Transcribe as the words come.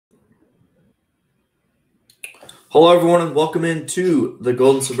Hello, everyone, and welcome into the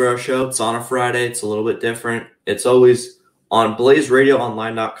Golden Sombrero Show. It's on a Friday. It's a little bit different. It's always on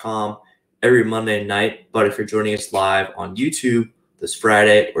blazeradioonline.com every Monday night. But if you're joining us live on YouTube this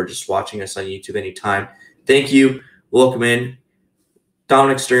Friday or just watching us on YouTube anytime, thank you. Welcome in.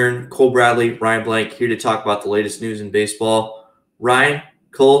 Dominic Stern, Cole Bradley, Ryan Blank here to talk about the latest news in baseball. Ryan,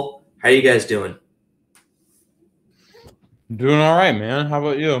 Cole, how are you guys doing? Doing all right, man. How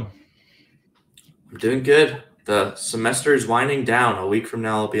about you? I'm doing good. The semester is winding down. A week from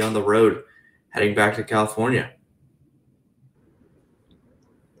now, I'll be on the road heading back to California.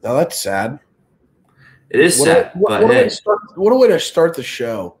 Oh, that's sad. It is sad, but hey. What a way to start the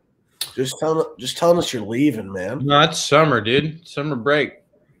show. Just telling us you're leaving, man. No, it's summer, dude. Summer break.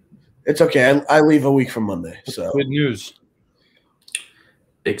 It's okay. I leave a week from Monday, so Good news.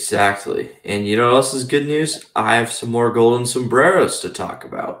 Exactly. And you know what else is good news? I have some more golden sombreros to talk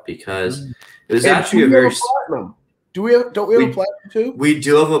about because it was actually a very platinum. Don't we have a platinum too? We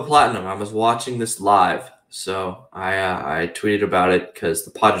do have a platinum. I was watching this live, so I tweeted about it because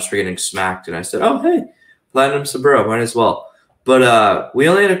the Padres were getting smacked, and I said, "Oh, hey, platinum sombrero, might as well." But we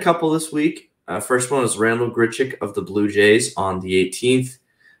only had a couple this week. First one was Randall Grichuk of the Blue Jays on the 18th.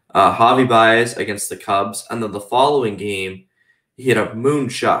 Javi Baez against the Cubs, and then the following game, he hit a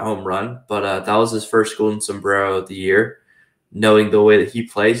moonshot home run, but that was his first golden sombrero of the year. Knowing the way that he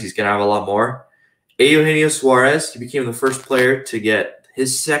plays, he's going to have a lot more. Eugenio Suarez, he became the first player to get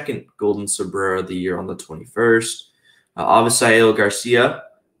his second golden sombrero of the year on the 21st. Avisail Garcia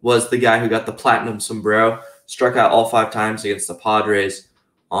was the guy who got the platinum sombrero, struck out all 5 times against the Padres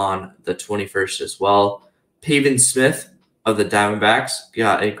on the 21st as well. Pavin Smith of the Diamondbacks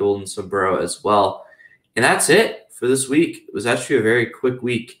got a golden sombrero as well. And that's it for this week. It was actually a very quick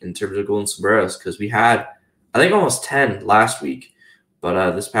week in terms of golden sombreros because we had, I think, almost 10 last week.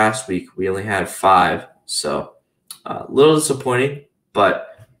 But this past week, we only had 5. So a little disappointing.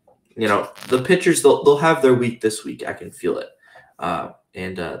 But, you know, the pitchers, they'll have their week this week. I can feel it.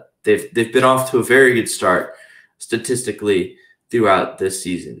 And they've been off to a very good start statistically throughout this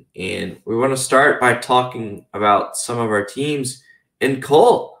season. And we want to start by talking about some of our teams. And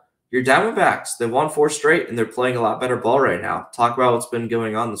Cole, your Diamondbacks, they won 4 straight, and they're playing a lot better ball right now. Talk about what's been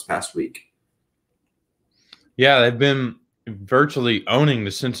going on this past week. Yeah, they've been virtually owning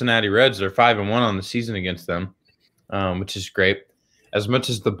the Cincinnati Reds. They're 5-1 on the season against them, which is great. As much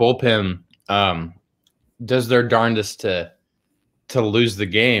as the bullpen does their darndest to lose the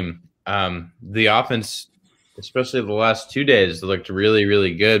game, the offense, especially the last 2 days, looked really,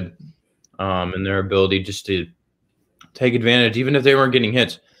 really good in their ability just to take advantage, even if they weren't getting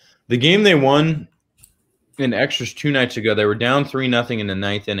hits. The game they won in extras 2 nights ago, they were down 3-0 in the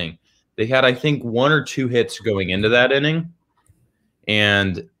 9th inning. They had, I think, 1 or 2 hits going into that inning,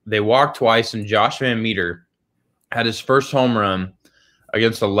 and they walked twice, and Josh Van Meter had his first home run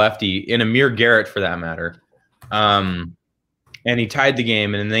against a lefty, in Amir Garrett for that matter, and he tied the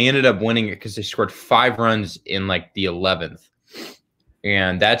game, and they ended up winning it because they scored 5 runs in, like, the 11th.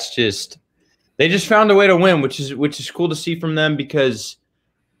 And that's just – they just found a way to win, which is cool to see from them because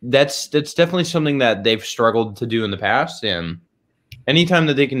that's definitely something that they've struggled to do in the past, and anytime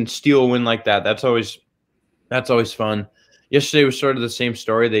that they can steal a win like that, that's always fun. Yesterday was sort of the same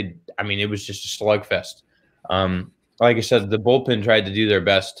story. It was just a slugfest. Like I said, the bullpen tried to do their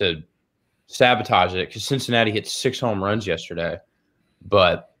best to sabotage it because Cincinnati hit 6 home runs yesterday,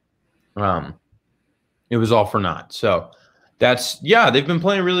 but it was all for naught. So they've been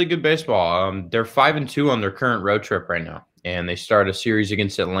playing really good baseball. They're 5-2 on their current road trip right now, and they start a series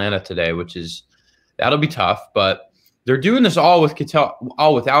against Atlanta today, that'll be tough, but they're doing this all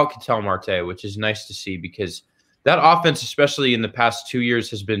without Ketel Marte, which is nice to see because that offense, especially in the past 2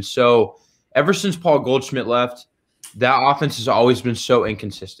 years, has been so – ever since Paul Goldschmidt left, that offense has always been so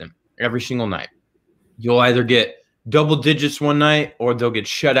inconsistent every single night. You'll either get double digits one night or they'll get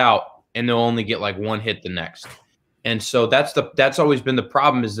shut out and they'll only get like 1 hit the next. And so that's always been the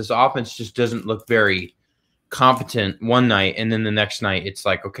problem is this offense just doesn't look very competent one night, and then the next night it's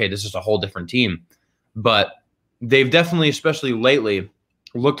like, okay, this is a whole different team. But – they've definitely, especially lately,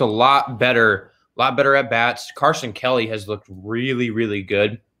 looked a lot better at bats. Carson Kelly has looked really, really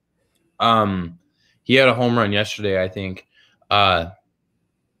good. He had a home run yesterday, I think.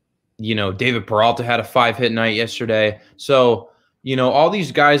 David Peralta had a 5-hit night yesterday. So, all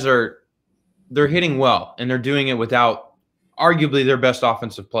these guys they're hitting well, and they're doing it without arguably their best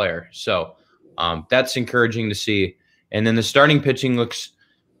offensive player. So that's encouraging to see. And then the starting pitching looks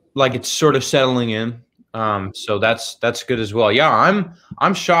like it's sort of settling in. So that's good as well. Yeah,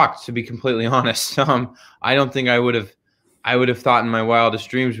 I'm shocked, to be completely honest. I don't think I would have I would have thought in my wildest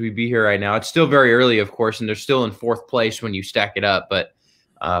dreams we'd be here right now. It's still very early, of course, and they're still in fourth place when you stack it up. But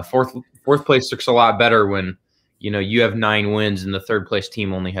fourth place looks a lot better when you have 9 wins and the third place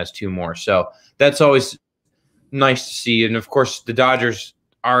team only has 2 more. So that's always nice to see. And of course, the Dodgers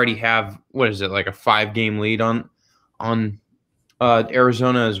already have like a 5-game lead on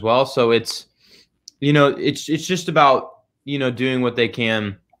Arizona as well. So it's it's just about doing what they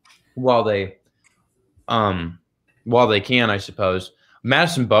can while they can, I suppose.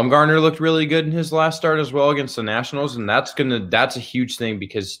 Madison Bumgarner looked really good in his last start as well against the Nationals, and that's a huge thing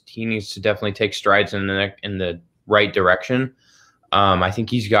because he needs to definitely take strides in the right direction. I think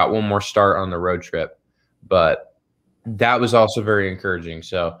he's got one more start on the road trip, but that was also very encouraging.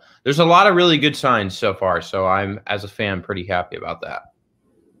 So there's a lot of really good signs so far. So I'm, as a fan, pretty happy about that.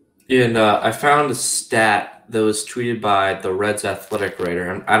 And I found a stat that was tweeted by the Reds athletic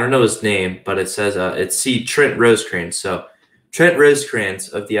writer. I don't know his name, but it says it's Trent Rosecrans. So Trent Rosecrans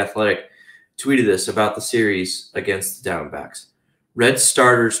of The Athletic tweeted this about the series against the Diamondbacks. Reds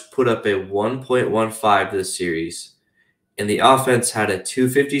starters put up a 1.15 this series, and the offense had a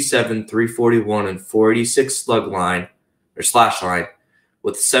 257, 341, and 486 slash line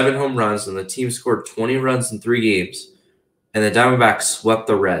with 7 home runs, and the team scored 20 runs in 3 games. And the Diamondbacks swept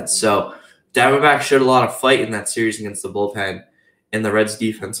the Reds. So Diamondbacks showed a lot of fight in that series against the bullpen, and the Reds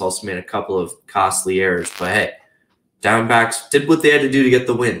defense also made a couple of costly errors. But hey, Diamondbacks did what they had to do to get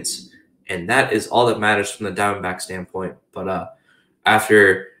the wins, and that is all that matters from the Diamondback standpoint. But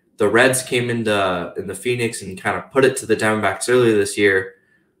after the Reds came in the Phoenix and kind of put it to the Diamondbacks earlier this year,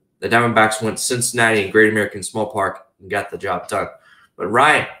 the Diamondbacks went to Cincinnati and Great American Small Park and got the job done. But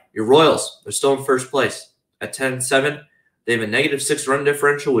Ryan, your Royals, they're still in first place at 10-7. They have a -6 run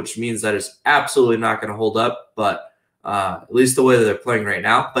differential, which means that is absolutely not going to hold up, but at least the way that they're playing right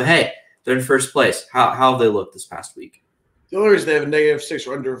now. But hey, they're in first place. How have they looked this past week? The only reason they have a -6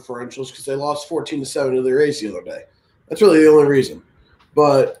 run differential is because they lost 14-7 to the Rays the other day. That's really the only reason.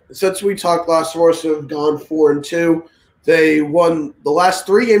 But since we talked last, the Royals have gone 4-2. They won the last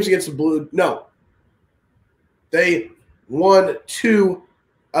 3 games against the Blue. No, they won 2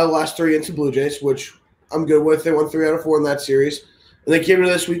 out of the last 3 against the Blue Jays, which I'm good with. They won 3 out of 4 in that series. And they came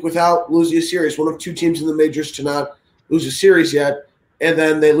into this week without losing a series. One of 2 teams in the majors to not lose a series yet. And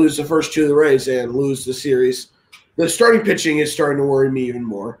then they lose the first 2 of the Rays and lose the series. The starting pitching is starting to worry me even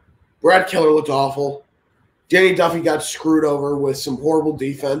more. Brad Keller looked awful. Danny Duffy got screwed over with some horrible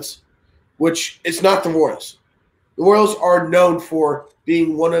defense, which is not the Royals. The Royals are known for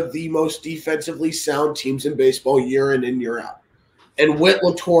being one of the most defensively sound teams in baseball year in and year out. And Witt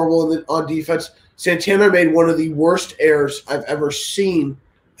looked horrible on defense. Santana made one of the worst errors I've ever seen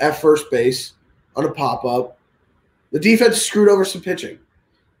at first base on a pop-up. The defense screwed over some pitching.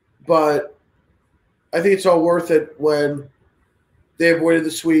 But I think it's all worth it when they avoided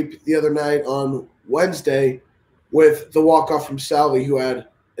the sweep the other night on Wednesday with the walk-off from Salvi, who had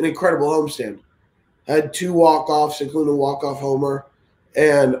an incredible homestand. Had 2 walk-offs, including a walk-off homer.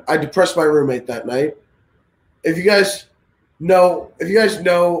 And I depressed my roommate that night. If you guys know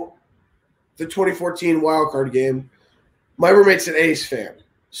the 2014 wildcard game, my roommate's an A's fan.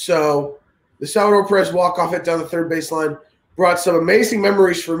 So the Salvador Perez walk-off hit down the third baseline brought some amazing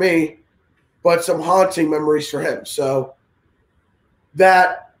memories for me, but some haunting memories for him. So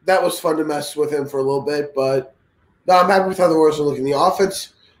that was fun to mess with him for a little bit. But no, I'm happy with how the Royals are looking. The offense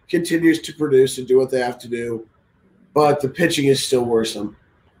continues to produce and do what they have to do, but the pitching is still worrisome.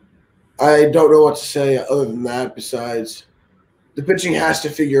 I don't know what to say other than that besides the pitching has to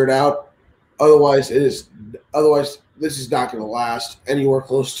figure it out. Otherwise, this is not going to last anywhere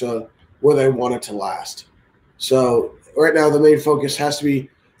close to where they want it to last. So right now, the main focus has to be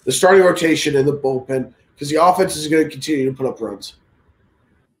the starting rotation and the bullpen because the offense is going to continue to put up runs.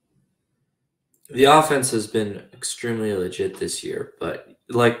 The offense has been extremely legit this year, but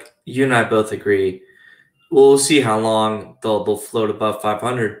like you and I both agree, we'll see how long they'll float above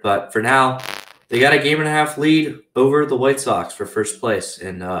 500. But for now, they got a 1.5 game lead over the White Sox for first place,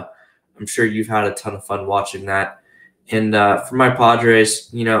 and I'm sure you've had a ton of fun watching that. And for my Padres,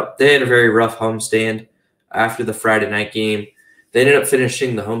 they had a very rough homestand after the Friday night game. They ended up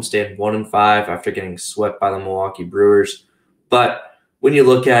finishing the homestand 1-5 after getting swept by the Milwaukee Brewers. But when you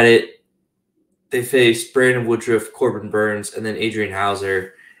look at it, they faced Brandon Woodruff, Corbin Burns, and then Adrian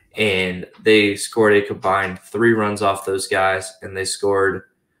Hauser, and they scored a combined 3 runs off those guys, and they scored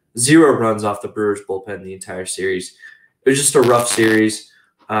 0 runs off the Brewers bullpen the entire series. It was just a rough series.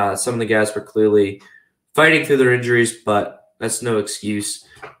 Some of the guys were clearly fighting through their injuries, but that's no excuse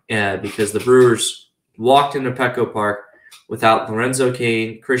because the Brewers walked into Petco Park without Lorenzo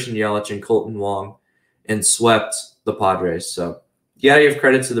Cain, Christian Yelich, and Colton Wong and swept the Padres. So you gotta give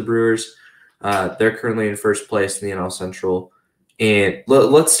credit to the Brewers. They're currently in first place in the NL Central. And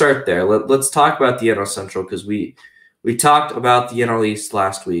let's start there. Let's talk about the NL Central because we talked about the NL East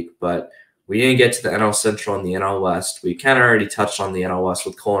last week, but we didn't get to the NL Central and the NL West. We kind of already touched on the NL West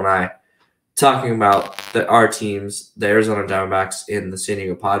with Cole and I talking about our teams, the Arizona Diamondbacks and the San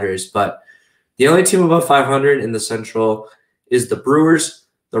Diego Padres. But the only team above 500 in the Central is the Brewers.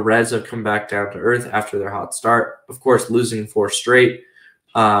 The Reds have come back down to earth after their hot start, of course, losing 4 straight.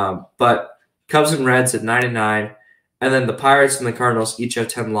 But Cubs and Reds at 9-9, and then the Pirates and the Cardinals each have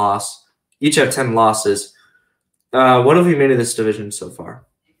 10 losses. What have we made of this division so far?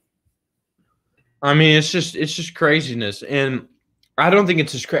 I mean, it's just craziness, and I don't think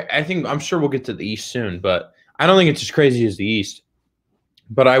it's as crazy. I'm sure we'll get to the East soon, but I don't think it's as crazy as the East.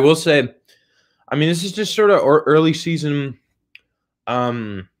 But I will say, I mean, this is just sort of early season.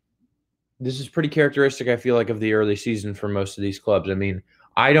 This is pretty characteristic, I feel like, of the early season for most of these clubs. I mean,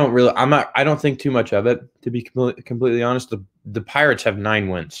 I don't think too much of it, to be completely honest. The Pirates have 9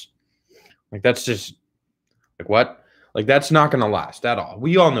 wins. Like, that's just like what? Like, that's not going to last at all.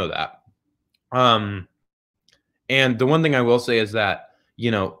 We all know that. And the one thing I will say is that,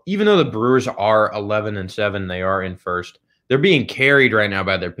 even though the Brewers are 11-7, they are in first. They're being carried right now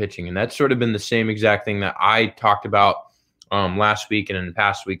by their pitching, and that's sort of been the same exact thing that I talked about last week and in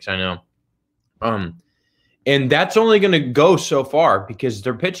past weeks, I know. And that's only going to go so far because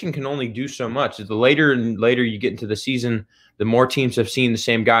their pitching can only do so much. The later and later you get into the season, the more teams have seen the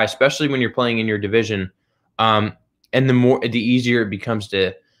same guy, especially when you're playing in your division. And the easier it becomes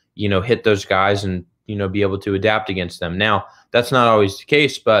to, hit those guys and, be able to adapt against them. Now, that's not always the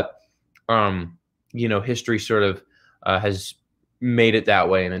case, but, history sort of has made it that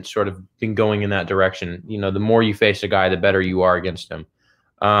way, and it's sort of been going in that direction. The more you face a guy, the better you are against him.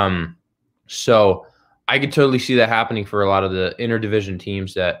 So I could totally see that happening for a lot of the interdivision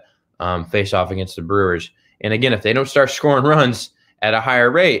teams that face off against the Brewers. And again, if they don't start scoring runs at a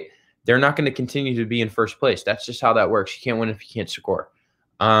higher rate, they're not going to continue to be in first place. That's just how that works. You can't win if you can't score.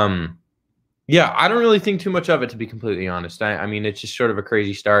 Yeah, I don't really think too much of it, to be completely honest. I mean, it's just sort of a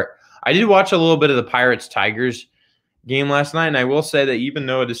crazy start. I did watch a little bit of the Pirates-Tigers game last night, and I will say that even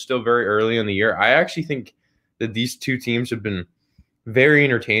though it is still very early in the year, I actually think that these two teams have been very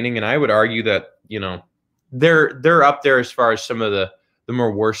entertaining, and I would argue that, they're up there as far as some of the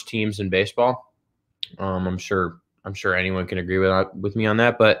more worst teams in baseball. I'm sure anyone can agree with me on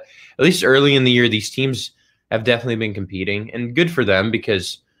that, but at least early in the year, these teams have definitely been competing, and good for them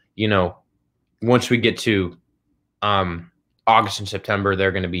because, once we get to August and September,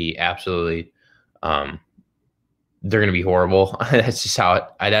 they're going to be absolutely they're going to be horrible. That's just how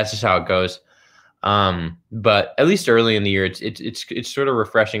it goes. But at least early in the year, it's sort of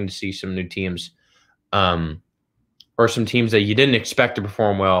refreshing to see some new teams, or some teams that you didn't expect to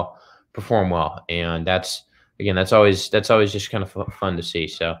perform well, and that's always just kind of fun to see.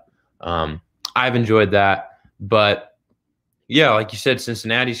 So I've enjoyed that, but yeah, like you said,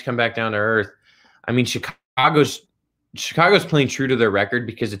 Cincinnati's come back down to earth. I mean, Chicago's playing true to their record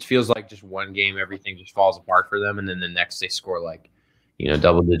because it feels like just one game everything just falls apart for them, and then the next they score like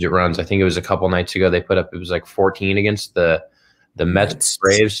double-digit runs. I think it was a couple nights ago it was like 14 against the Mets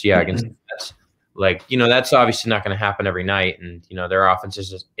Braves. Yeah, against the Mets. Like, that's obviously not going to happen every night, and their offense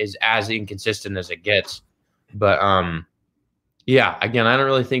is as inconsistent as it gets. But yeah, again, I don't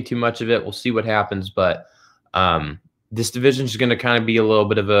really think too much of it. We'll see what happens, but this division is going to kind of be a little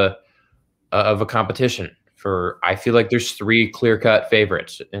bit of a competition. I feel like there's 3 clear-cut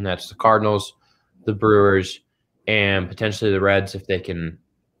favorites, and that's the Cardinals, the Brewers, and potentially the Reds if they can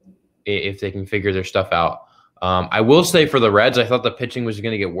figure their stuff out. I will say for the Reds, I thought the pitching was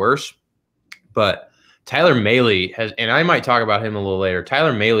going to get worse, but Tyler Mahle has, and I might talk about him a little later.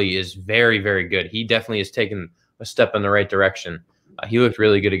 Tyler Mahle is very, very good. He definitely has taken a step in the right direction. He looked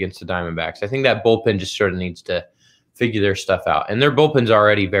really good against the Diamondbacks. I think that bullpen just sort of needs to figure their stuff out, and their bullpen's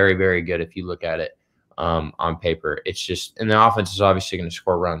already very, very good if you look at it on paper. It's just, and the offense is obviously going to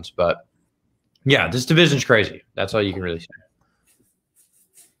score runs, but yeah, this division's crazy. That's all you can really say.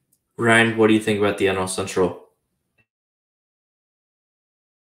 Ryan, what do you think about the NL Central?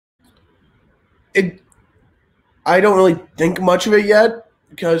 I don't really think much of it yet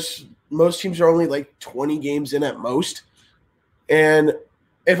because most teams are only like 20 games in at most. And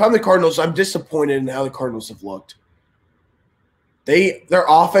if I'm the Cardinals, I'm disappointed in how the Cardinals have looked. Their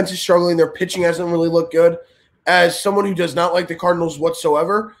offense is struggling. Their pitching hasn't really looked good. As someone who does not like the Cardinals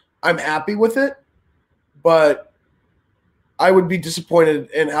whatsoever, I'm happy with it. But I would be disappointed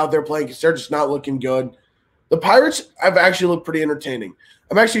in how they're playing because they're just not looking good. The Pirates have actually looked pretty entertaining.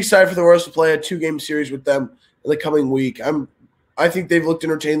 I'm actually excited for the Royals to play a 2-game series with them in the coming week. I think they've looked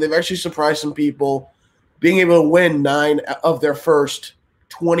entertaining. They've actually surprised some people, being able to win 9 of their first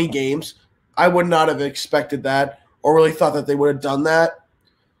 20 games. I would not have expected that or really thought that they would have done that.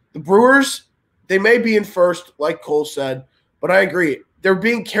 The Brewers, they may be in first, like Cole said, but I agree. They're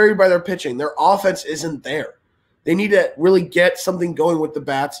being carried by their pitching. Their offense isn't there. They need to really get something going with the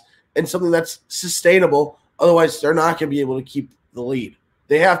bats and something that's sustainable. Otherwise, they're not going to be able to keep the lead.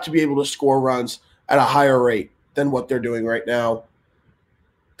 They have to be able to score runs at a higher rate than what they're doing right now.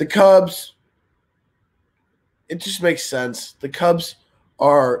 The Cubs, it just makes sense. The Cubs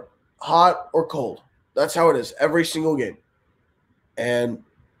are hot or cold. That's how it is every single game. And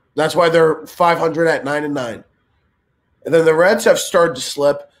that's why they're 500 at 9-9. And then the Reds have started to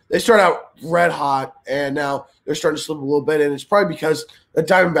slip. They start out red hot, and now they're starting to slip a little bit, and it's probably because the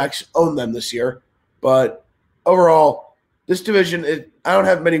Diamondbacks own them this year. But overall, this division, I don't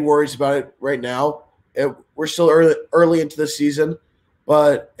have many worries about it right now. We're still early into the season,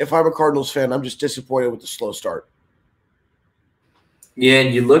 but if I'm a Cardinals fan, I'm just disappointed with the slow start. Yeah,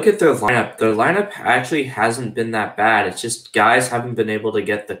 and you look at their lineup. Their lineup actually hasn't been that bad. It's just guys haven't been able to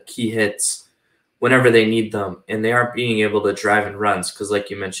get the key hits whenever they need them, and they aren't being able to drive in runs because, like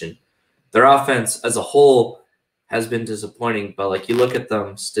you mentioned, their offense as a whole has been disappointing. But like you look at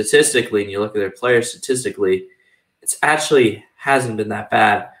them statistically and you look at their players statistically, it's actually hasn't been that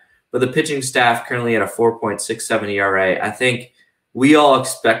bad. But the pitching staff currently at a 4.67 ERA. I think we all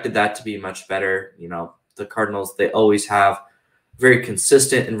expected that to be much better. You know, the Cardinals, they always have very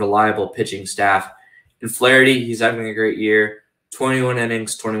consistent and reliable pitching staff. In Flaherty, he's having a great year. 21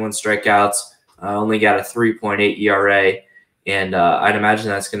 innings, 21 strikeouts, only got a 3.8 ERA. And I'd imagine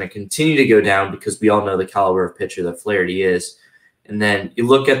that's going to continue to go down because we all know the caliber of pitcher that Flaherty is. And then you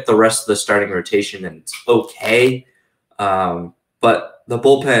look at the rest of the starting rotation, and it's okay. But the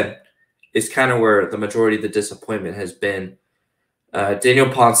bullpen is kind of where the majority of the disappointment has been. Daniel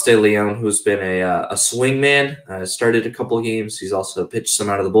Ponce de Leon, who's been a swingman, started a couple of games. He's also pitched some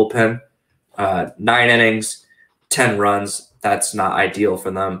out of the bullpen. 9 innings, 10 runs. That's not ideal for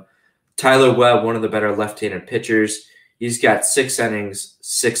them. Tyler Webb, one of the better left-handed pitchers. He's got 6 innings,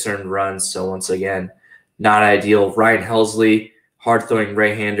 6 earned runs. So once again, not ideal. Ryan Helsley, hard-throwing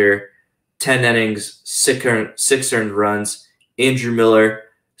right-hander, 10 innings, 6 earned runs. Andrew Miller,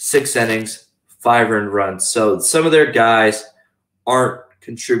 6 innings, 5 earned runs. So some of their guys aren't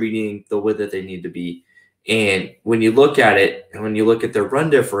contributing the way that they need to be. And when you look at it, and when you look at their run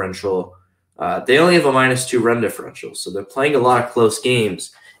differential, they only have a -2 run differential. So they're playing a lot of close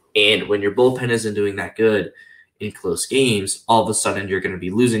games. And when your bullpen isn't doing that good in close games, all of a sudden you're going to be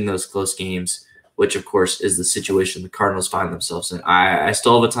losing those close games, which, of course, is the situation the Cardinals find themselves in. I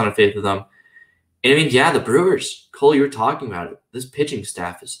still have a ton of faith in them. And, I mean, yeah, the Brewers, Cole, you were talking about it. This pitching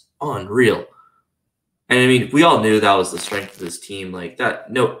staff is unreal. And, I mean, we all knew that was the strength of this team. Like,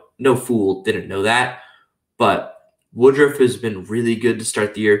 that, no fool didn't know that. But Woodruff has been really good to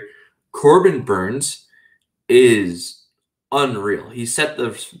start the year. Corbin Burns is unreal. He set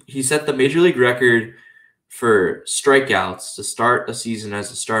the major league record for strikeouts to start a season as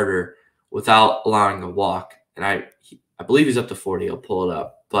a starter without allowing a walk. And I believe he's up to 40. I'll pull it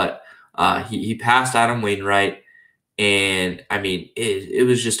up. But he passed Adam Wainwright. And, I mean, it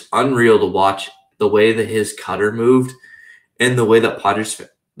was just unreal to watch the way that his cutter moved and the way that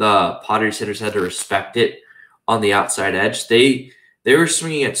the Padres hitters had to respect it on the outside edge. They were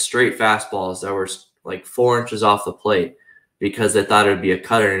swinging at straight fastballs that were like 4 inches off the plate because they thought it would be a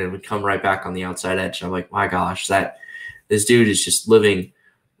cutter and it would come right back on the outside edge. And I'm like, my gosh, this dude is just living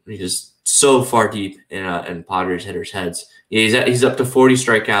just so far deep in Padres hitters' heads. Yeah, he's up to 40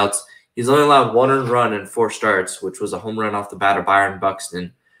 strikeouts. He's only allowed 1 earned run in 4 starts, which was a home run off the bat of Byron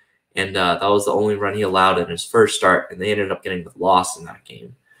Buxton. And that was the only run he allowed in his first start, and they ended up getting the loss in that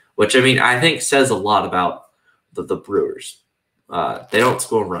game, which, I mean, I think says a lot about the Brewers. They don't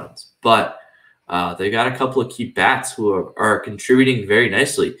score runs, but they got a couple of key bats who are contributing very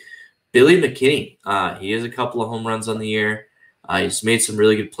nicely. Billy McKinney, he has a couple of home runs on the year. He's made some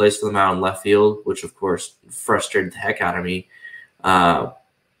really good plays for them out in left field, which, of course, frustrated the heck out of me. And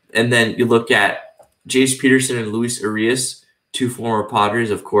then you look at Jace Peterson and Luis Urias, 2 former Padres,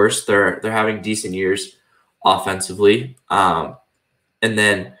 of course. They're having decent years offensively. And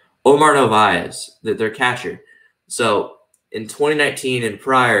then Omar Narvaez, their catcher. So in 2019 and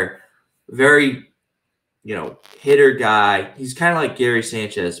prior, very, hitter guy. He's kind of like Gary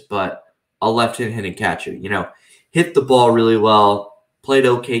Sanchez, but a left-hand hitting catcher. Hit the ball really well, played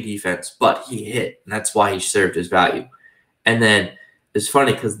okay defense, but he hit, and that's why he served his value. And then it's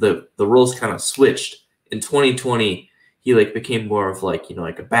funny because the roles kind of switched. In 2020, he like became more of like,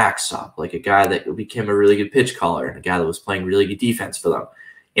 like a backstop, like a guy that became a really good pitch caller and a guy that was playing really good defense for them.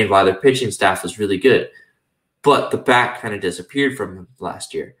 And while their pitching staff was really good, but the bat kind of disappeared from him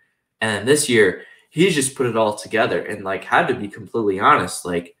last year. And then this year, he's just put it all together and like had to be completely honest.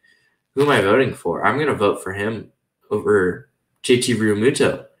 Like, who am I voting for? I'm going to vote for him over JT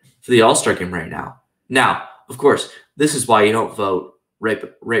Realmuto for the All-Star game right now. Now, of course, this is why you don't vote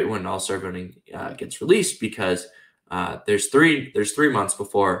right when All-Star voting gets released, because there's 3 months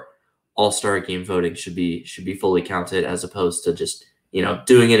before All-Star game voting should be fully counted, as opposed to just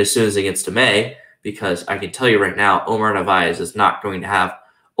doing it as soon as it gets to May. Because I can tell you right now, Omar Narvaez is not going to have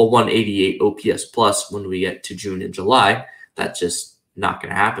a 188 OPS plus when we get to June and July. That's just not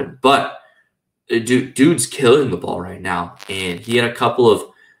going to happen. But dude's killing the ball right now, and he had a couple of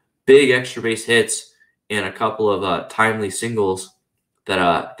big extra base hits and a couple of timely singles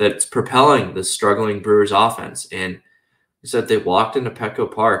that's propelling the struggling Brewers offense. And he said they walked into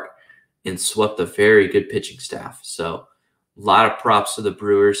Petco Park and swept a very good pitching staff. So a lot of props to the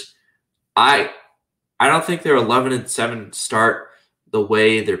Brewers. I don't think their 11-7 start, the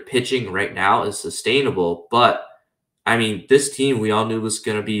way they're pitching right now, is sustainable. But I mean, this team we all knew was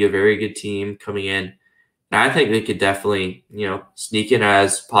going to be a very good team coming in. And I think they could definitely, sneak in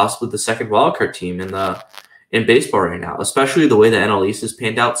as possibly the second wildcard team in baseball right now, especially the way the NL East has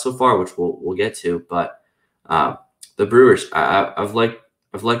panned out so far, which we'll get to. But the Brewers, I've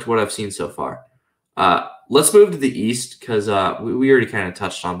liked what I've seen so far. Let's move to the East, because we already kind of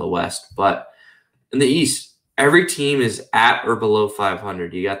touched on the West, but in the East, every team is at or below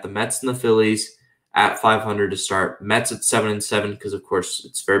 500. You got the Mets and the Phillies at 500 to start. Mets at 7-7 because, of course,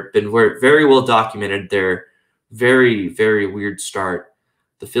 it's been very well documented. Their very, very weird start.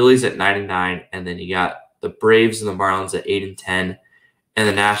 The Phillies at 99, and then you got the Braves and the Marlins at 8-10, and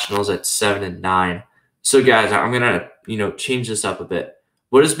the Nationals at 7-9. So, guys, I'm gonna change this up a bit.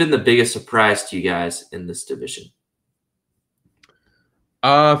 What has been the biggest surprise to you guys in this division?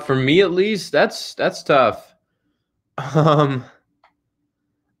 For me at least, that's tough. I'm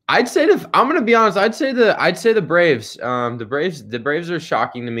gonna be honest. I'd say the Braves. The Braves are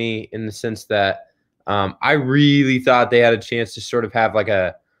shocking to me in the sense that I really thought they had a chance to sort of have like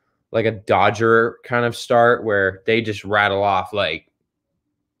a Dodger kind of start where they just rattle off like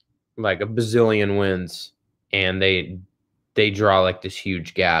a bazillion wins and they draw like this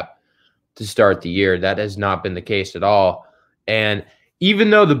huge gap to start the year. That has not been the case at all. And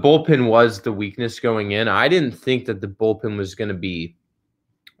even though the bullpen was the weakness going in, I didn't think that the bullpen was going to be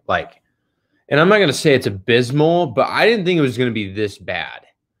and I'm not going to say it's abysmal, but I didn't think it was going to be this bad.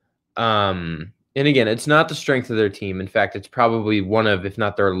 And again, it's not the strength of their team. In fact, it's probably one of, if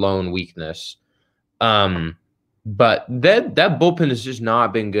not their lone weakness. But that bullpen has just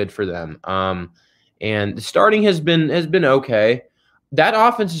not been good for them. And the starting has been okay. That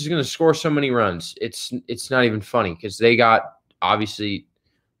offense is going to score so many runs. It's not even funny because they got obviously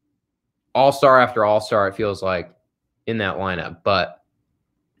all-star after all-star, it feels like, in that lineup. But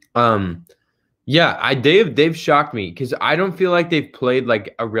yeah, they've shocked me because I don't feel like they've played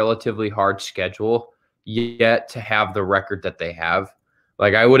like a relatively hard schedule yet to have the record that they have.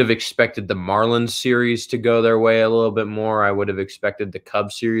 Like, I would have expected the Marlins series to go their way a little bit more. I would have expected the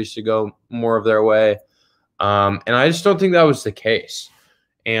Cubs series to go more of their way. And I just don't think that was the case.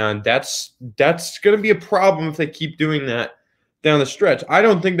 And that's going to be a problem if they keep doing that down the stretch. I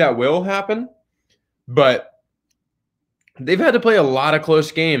don't think that will happen, but they've had to play a lot of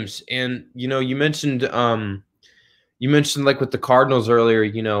close games. And, you mentioned like with the Cardinals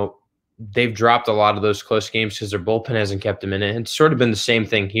earlier, they've dropped a lot of those close games because their bullpen hasn't kept them in it. And it's sort of been the same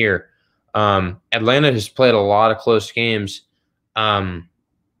thing here. Atlanta has played a lot of close games, and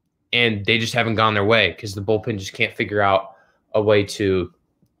they just haven't gone their way because the bullpen just can't figure out a way to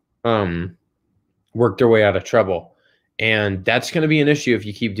work their way out of trouble. And that's going to be an issue if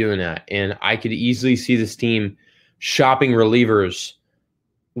you keep doing that. And I could easily see this team shopping relievers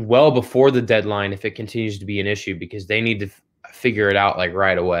well before the deadline if it continues to be an issue because they need to figure it out like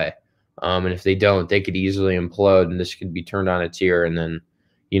right away. And if they don't, they could easily implode and this could be turned on its ear. And then,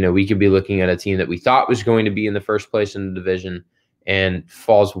 we could be looking at a team that we thought was going to be in the first place in the division and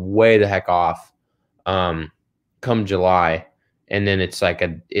falls way the heck off come July. And then it's like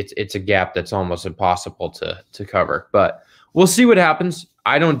it's a gap that's almost impossible to cover. But we'll see what happens.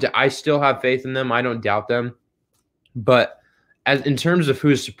 I still have faith in them. I don't doubt them. But in terms of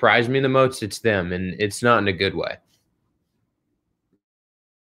who's surprised me the most, it's them, and it's not in a good way.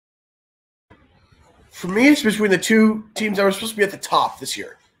 For me, it's between the two teams that were supposed to be at the top this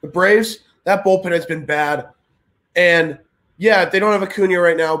year. The Braves, that bullpen has been bad. And, yeah, they don't have Acuna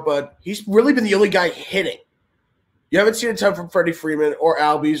right now, but he's really been the only guy hitting. You haven't seen a ton from Freddie Freeman or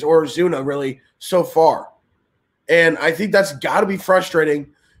Albies or Zuna really so far. And I think that's got to be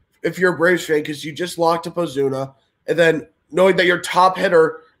frustrating if you're a Braves fan because you just locked up Ozuna, and then knowing that your top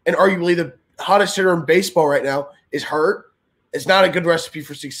hitter and arguably the hottest hitter in baseball right now is hurt. It's not a good recipe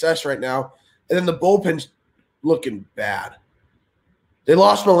for success right now. And then the bullpen's looking bad. They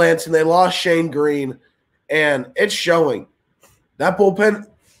lost Melanson, they lost Shane Green, and it's showing. That bullpen,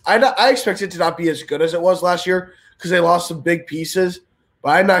 I expect it to not be as good as it was last year because they lost some big pieces. But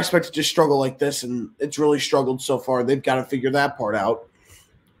I did not expect it to struggle like this, and it's really struggled so far. They've got to figure that part out.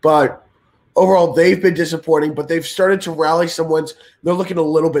 But overall, they've been disappointing, but they've started to rally some wins. They're looking a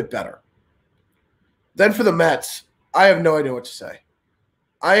little bit better. Then for the Mets, I have no idea what to say.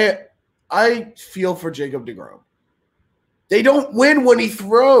 I feel for Jacob deGrom. They don't win when he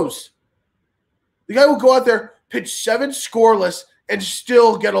throws. The guy will go out there, pitch 7 scoreless, and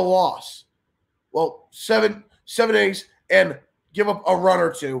still get a loss. Well, seven innings and give up a run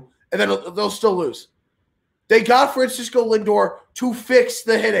or two, and then they'll still lose. They got Francisco Lindor to fix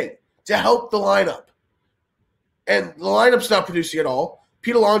the hitting, to help the lineup. And the lineup's not producing at all.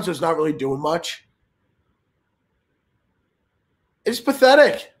 Pete Alonso's not really doing much. It's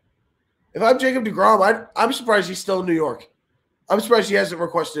pathetic. If I'm Jacob deGrom, I'm surprised he's still in New York. I'm surprised he hasn't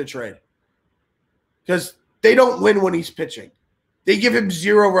requested a trade. Because they don't win when he's pitching. They give him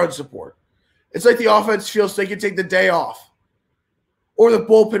 0 run support. It's like the offense feels they can take the day off. Or the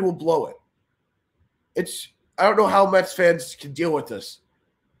bullpen will blow it. I don't know how Mets fans can deal with this.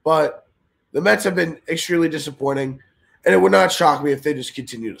 But the Mets have been extremely disappointing. And it would not shock me if they just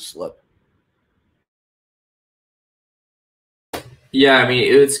continue to slip. Yeah, I mean,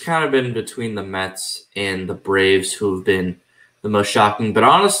 it's kind of been between the Mets and the Braves who have been the most shocking. But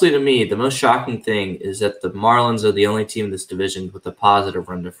honestly, to me, the most shocking thing is that the Marlins are the only team in this division with a positive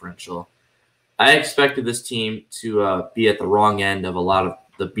run differential. I expected this team to be at the wrong end of a lot of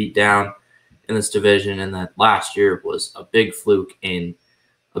the beatdown in this division, and that last year was a big fluke. And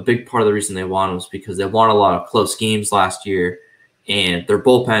a big part of the reason they won was because they won a lot of close games last year, and their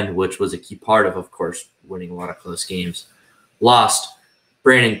bullpen, which was a key part of course, winning a lot of close games, lost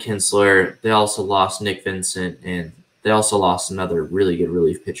Brandon Kinsler. They also lost Nick Vincent, and they also lost another really good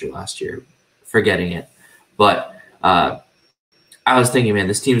relief pitcher last year, forgetting it. But I was thinking, man,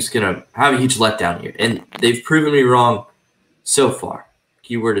 this team's going to have a huge letdown here. And they've proven me wrong so far.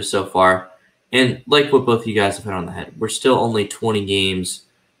 Keyword is so far. And like what both of you guys have hit on the head, we're still only 20 games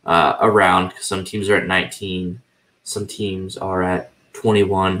around. Some teams are at 19. Some teams are at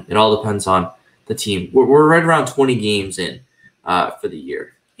 21. It all depends on the team. We're right around 20 games in for the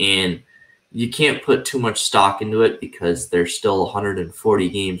year. And you can't put too much stock into it because there's still 140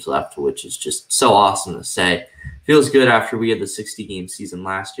 games left, which is just so awesome to say. Feels good after we had the 60-game season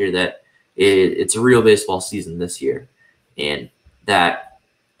last year that it's a real baseball season this year. And that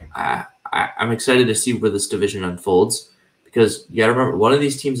I'm excited to see where this division unfolds because you got to remember, one of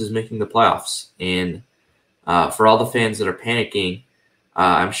these teams is making the playoffs. And for all the fans that are panicking,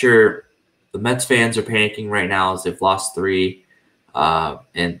 I'm sure the Mets fans are panicking right now as they've lost 3.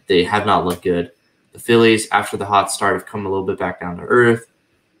 And they have not looked good. The Phillies, after the hot start, have come a little bit back down to earth.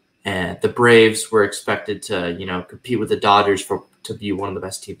 And the Braves were expected to, compete with the Dodgers to be one of the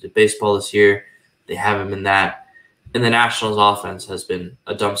best teams in baseball this year. They haven't been that. And the Nationals offense has been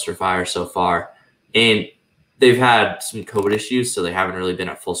a dumpster fire so far. And they've had some COVID issues, so they haven't really been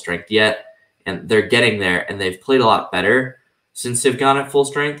at full strength yet. And they're getting there, and they've played a lot better since they've gone at full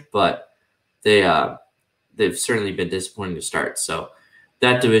strength. But they've certainly been disappointing to start. So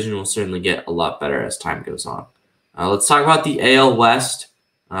that division will certainly get a lot better as time goes on. Let's talk about the AL West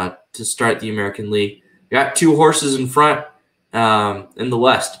to start the American League. We got 2 horses in front in the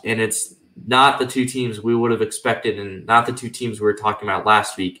West, and it's not the 2 teams we would have expected and not the 2 teams we were talking about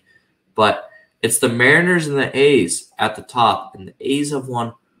last week, but it's the Mariners and the A's at the top, and the A's have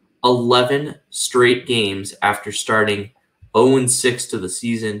won 11 straight games after starting 0-6 to the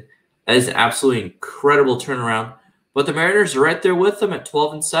season. That is an absolutely incredible turnaround. But the Mariners are right there with them at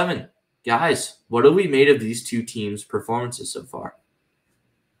 12-7. Guys, what have we made of these 2 teams' performances so far?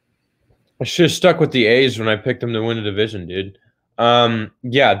 I should have stuck with the A's when I picked them to win a division, dude.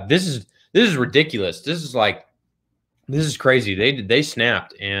 Yeah, this is ridiculous. This is crazy. They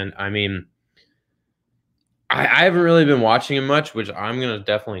snapped, and I mean, I haven't really been watching them much, which I'm gonna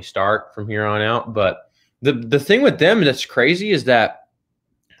definitely start from here on out. But the thing with them that's crazy is that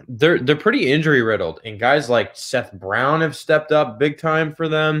they're pretty injury riddled, and guys like Seth Brown have stepped up big time for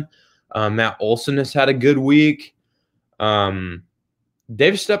them. Matt Olson has had a good week.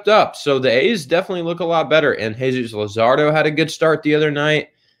 They've stepped up, so the A's definitely look a lot better. And Jesus Luzardo had a good start the other night.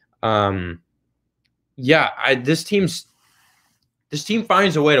 Yeah, this team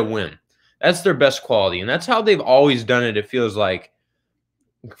finds a way to win. That's their best quality, and that's how they've always done it. It feels like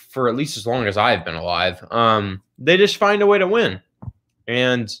for at least as long as I've been alive. They just find a way to win,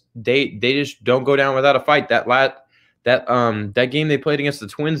 and they just don't go down without a fight. That game they played against the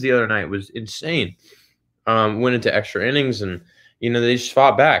Twins the other night was insane. Went into extra innings, and they just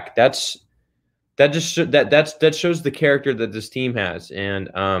fought back. That shows the character that this team has,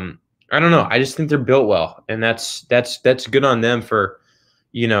 and I don't know. I just think they're built well, and that's good on them for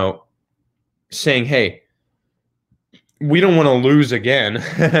saying, hey, we don't want to lose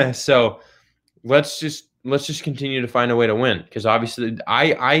again. So let's just continue to find a way to win, because obviously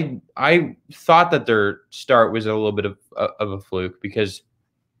I thought that their start was a little bit of a fluke, because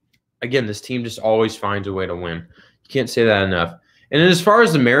again, this team just always finds a way to win. You can't say that enough. And as far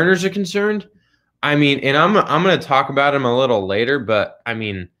as the Mariners are concerned, I mean, and I'm going to talk about them a little later, but I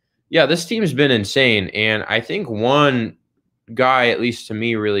mean, yeah, this team's been insane, and I think one guy, at least to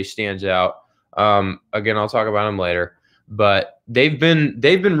me, really stands out. Again, I'll talk about him later. But they've been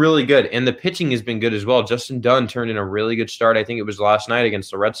really good, and the pitching has been good as well. Justin Dunn turned in a really good start. I think it was last night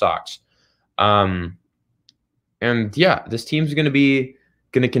against the Red Sox. And yeah, this team's going to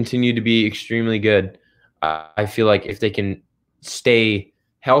continue to be extremely good. I feel like if they can stay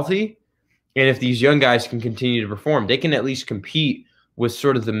healthy, and if these young guys can continue to perform, they can at least compete with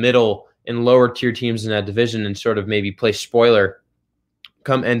sort of the middle and lower tier teams in that division, and sort of maybe play spoiler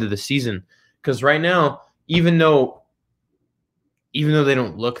come end of the season. Because right now, even though they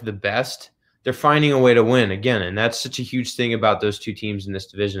don't look the best, they're finding a way to win again. And that's such a huge thing about those two teams in this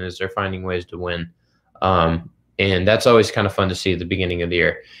division, is they're finding ways to win. And that's always kind of fun to see at the beginning of the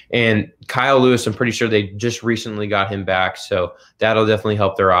year. And Kyle Lewis, I'm pretty sure they just recently got him back, so that'll definitely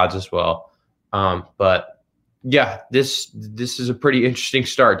help their odds as well. But yeah, this is a pretty interesting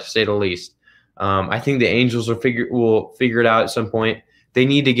start, to say the least. I think the Angels will figure it out at some point. They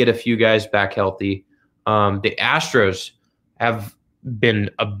need to get a few guys back healthy. The Astros have been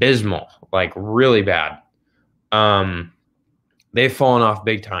abysmal, like really bad. They've fallen off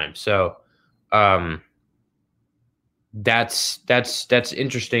big time. So that's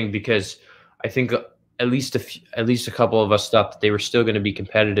interesting, because I think at least a couple of us thought that they were still going to be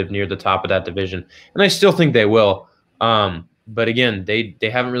competitive near the top of that division, and I still think they will. But again, they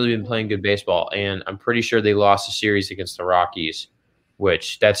haven't really been playing good baseball, and I'm pretty sure they lost a series against the Rockies,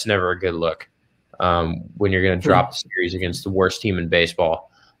 which that's never a good look. When you're going to drop the series against the worst team in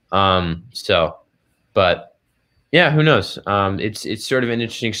baseball. But yeah, who knows? It's sort of an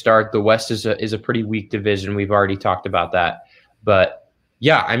interesting start. The West is a pretty weak division. We've already talked about that. But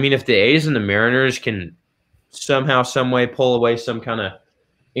yeah, I mean, if the A's and the Mariners can somehow, some way pull away some kind of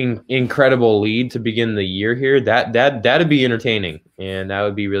incredible lead to begin the year here, that'd be entertaining, and that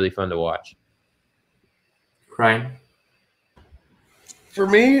would be really fun to watch. Ryan? For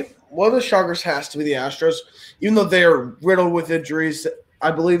me, one of the shockers has to be the Astros, even though they are riddled with injuries.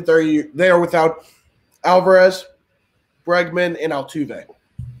 I believe they are without Alvarez, Bregman, and Altuve,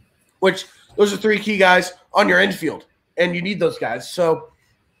 which those are three key guys on your infield, and you need those guys. So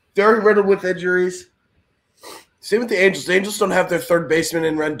they're riddled with injuries. Same with the Angels. The Angels don't have their third baseman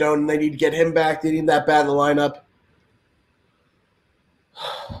in Rendon, and they need to get him back. They need that bat in the lineup.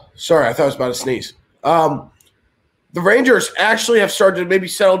 Sorry, I thought I was about to sneeze. The Rangers actually have started to maybe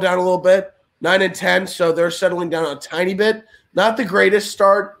settle down a little bit, 9-10, so they're settling down a tiny bit. Not the greatest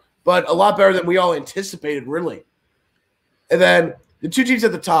start, but a lot better than we all anticipated, really. And then the two teams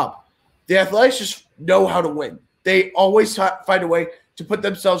at the top, the Athletics just know how to win. They always find a way to put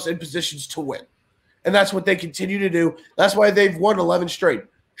themselves in positions to win. And that's what they continue to do. That's why they've won 11 straight.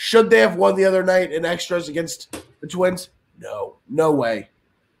 Should they have won the other night in extras against the Twins? No way.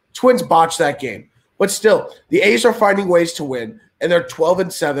 Twins botched that game. But still, the A's are finding ways to win, and they're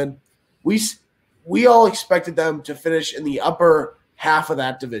 12-7. We all expected them to finish in the upper half of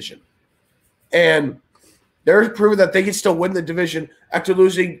that division. And they're proving that they can still win the division after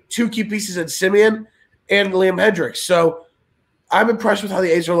losing two key pieces in Simeon and Liam Hendricks. So I'm impressed with how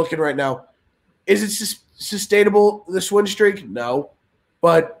the A's are looking right now. Is it sustainable, this win streak? No.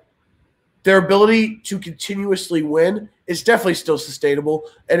 But their ability to continuously win is definitely still sustainable,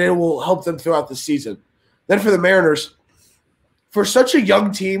 and it will help them throughout the season. Then for the Mariners, for such a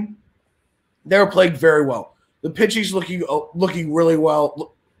young team, they're playing very well. The pitching's looking really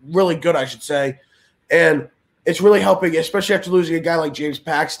well, really good, I should say. And it's really helping, especially after losing a guy like James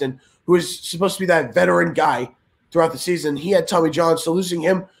Paxton, who is supposed to be that veteran guy throughout the season. He had Tommy John, so losing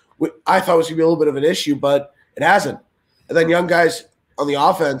him I thought was going to be a little bit of an issue, but it hasn't. And then young guys on the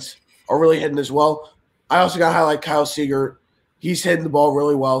offense are really hitting as well. I also got to highlight Kyle Seager. He's hitting the ball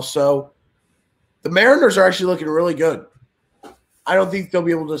really well. So The Mariners are actually looking really good. I don't think they'll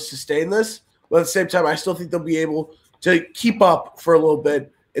be able to sustain this, but at the same time, I still think they'll be able to keep up for a little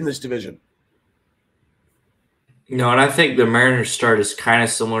bit in this division. And I think the Mariners start is kind of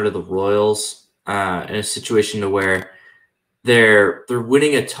similar to the Royals in a situation to where they're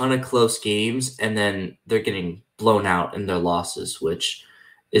winning a ton of close games and then they're getting blown out in their losses, which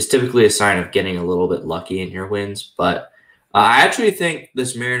is typically a sign of getting a little bit lucky in your wins. But I actually think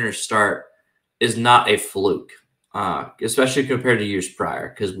this Mariners start is not a fluke, especially compared to years prior,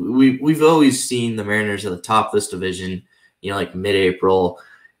 because we've always seen the Mariners at the top of this division, like mid-April,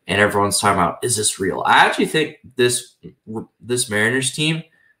 and everyone's talking about, is this real? I actually think this Mariners team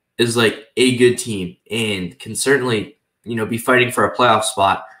is like a good team and can certainly be fighting for a playoff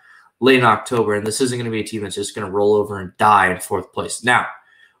spot late in October. And this isn't going to be a team that's just going to roll over and die in fourth place. Now,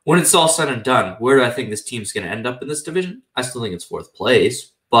 when it's all said and done, where do I think this team's going to end up in this division? I still think it's fourth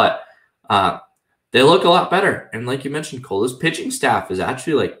place, but they look a lot better. And like you mentioned, Cole, this pitching staff is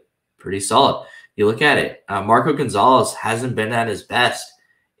actually like pretty solid. You look at it, Marco Gonzalez hasn't been at his best,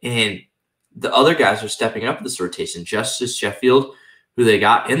 and the other guys are stepping up this rotation. Justice Sheffield, who they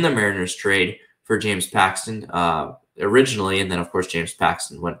got in the Mariners trade for James Paxton originally, and then, of course, James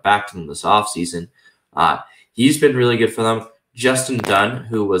Paxton went back to them this offseason. He's been really good for them. Justin Dunn,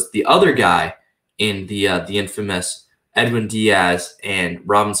 who was the other guy in the infamous Edwin Diaz and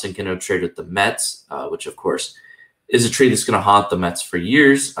Robinson Cano trade with the Mets, which, of course, is a trade that's going to haunt the Mets for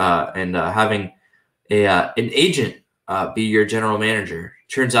years, and having an agent be your general manager.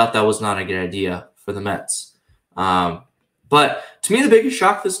 Turns out that was not a good idea for the Mets. But to me, the biggest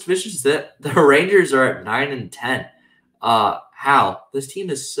shock of this division is that the Rangers are at 9-10. How? This team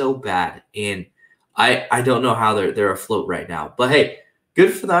is so bad, and I don't know how they're afloat right now. But hey,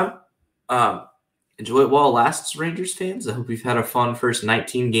 good for them. Enjoy it while it lasts, Rangers fans. I hope you've had a fun first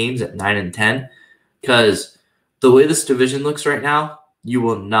 19 games at 9-10, because the way this division looks right now, you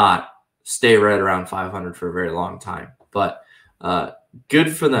will not stay right around 500 for a very long time. But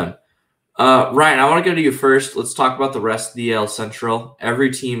good for them. Ryan, I want to go to you first. Let's talk about the rest of the AL Central.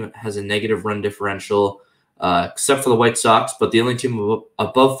 Every team has a negative run differential, except for the White Sox, but the only team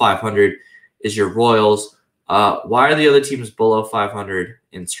above 500 is your Royals. Why are the other teams below 500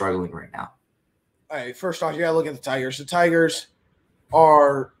 and struggling right now? All right, first off, you got to look at the Tigers. The Tigers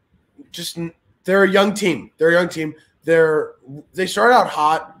are they're a young team. They're a young team. They started out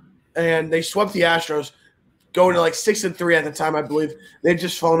hot, and they swept the Astros, going to like 6-3 at the time, I believe. They've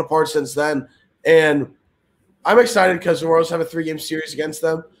just fallen apart since then. And I'm excited because the Royals have a 3-game series against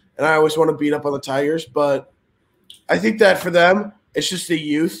them, and I always want to beat up on the Tigers. But I think that for them, it's just the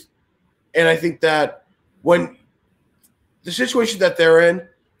youth. And I think that when the situation that they're in,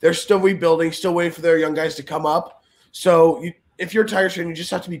 they're still rebuilding, still waiting for their young guys to come up. So if you're a Tigers fan, you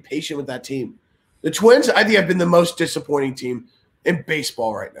just have to be patient with that team. The Twins, I think, have been the most disappointing team in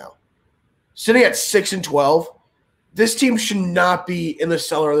baseball right now. Sitting at 6-12, this team should not be in the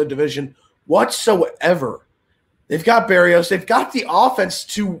cellar of the division whatsoever. They've got Barrios. They've got the offense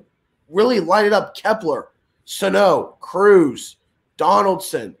to really line it up. Kepler, Sano, Cruz,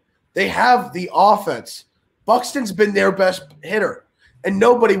 Donaldson. They have the offense. Buxton's been their best hitter. And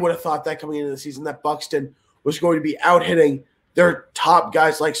nobody would have thought that coming into the season that Buxton was going to be out-hitting their top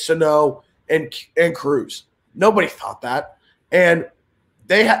guys like Sano and Cruz. Nobody thought that. And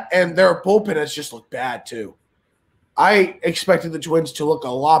their bullpen has just looked bad too. I expected the Twins to look a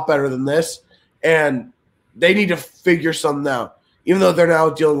lot better than this, and they need to figure something out. Even though they're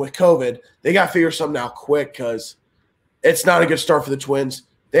now dealing with COVID, they got to figure something out quick because it's not a good start for the Twins.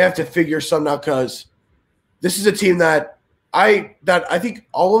 They have to figure something out because this is a team that I think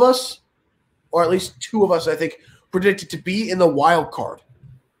all of us, or at least two of us, I think, predicted to be in the wild card.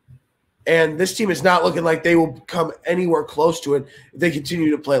 And this team is not looking like they will come anywhere close to it if they continue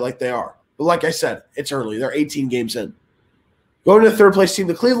to play like they are. But like I said, it's early. They're 18 games in. Going to the third-place team,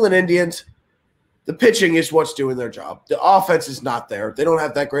 the Cleveland Indians, the pitching is what's doing their job. The offense is not there. They don't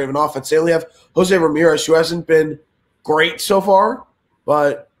have that great of an offense. They only have Jose Ramirez, who hasn't been great so far.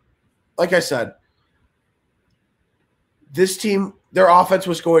 But like I said, this team, their offense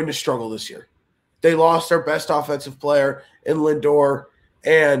was going to struggle this year. They lost their best offensive player in Lindor,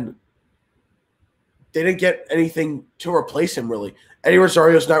 and they didn't get anything to replace him, really. Eddie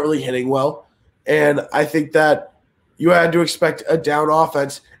Rosario's not really hitting well, and I think that you had to expect a down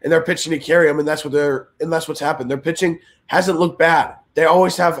offense, and they're pitching to carry them, and that's what's happened. Their pitching hasn't looked bad. They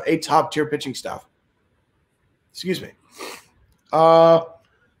always have a top-tier pitching staff. Excuse me.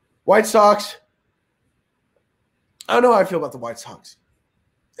 White Sox, I don't know how I feel about the White Sox.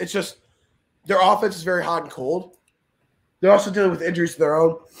 It's just their offense is very hot and cold, They're also dealing with injuries of their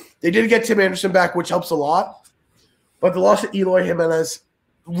own. They did get Tim Anderson back, which helps a lot. But the loss of Eloy Jimenez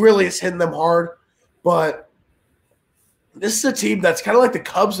really is hitting them hard. But this is a team that's kind of like the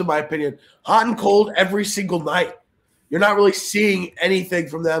Cubs, in my opinion, hot and cold every single night. You're not really seeing anything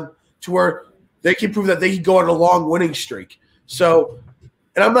from them to where they can prove that they can go on a long winning streak. So,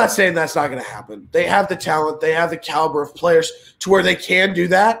 and I'm not saying that's not going to happen. They have the talent. They have the caliber of players to where they can do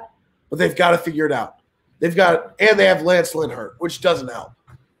that, but they've got to figure it out. They have Lance Lynn hurt, which doesn't help.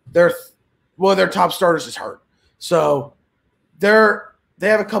 One of their top starters is hurt. So they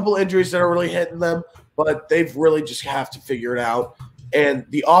have a couple injuries that are really hitting them, but they've really just have to figure it out. And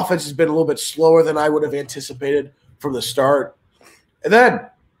the offense has been a little bit slower than I would have anticipated from the start. And then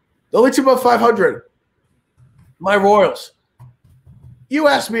the only team above 500, my Royals. You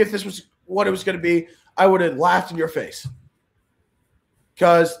asked me if this was what it was going to be, I would have laughed in your face.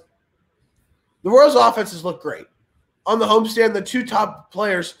 Because the Royals' offenses look great. On the homestand, the two top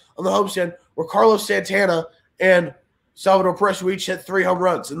players on the homestand were Carlos Santana and Salvador Perez, who each hit 3 home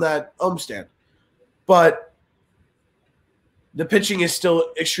runs in that homestand. But the pitching is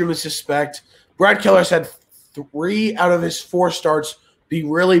still extremely suspect. Brad Keller's had 3 out of his 4 starts be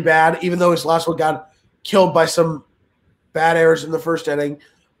really bad, even though his last one got killed by some bad errors in the first inning.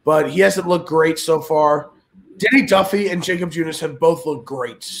 But he hasn't looked great so far. Danny Duffy and Jacob Junis have both looked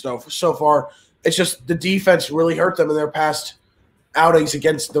great so far. It's just the defense really hurt them in their past outings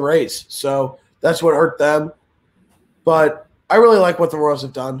against the Rays. So that's what hurt them. But I really like what the Royals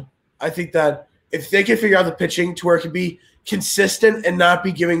have done. I think that if they can figure out the pitching to where it can be consistent and not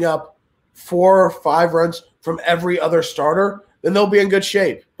be giving up 4 or 5 runs from every other starter, then they'll be in good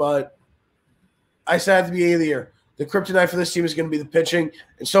shape. But I said at the beginning of the year, the kryptonite for this team is going to be the pitching.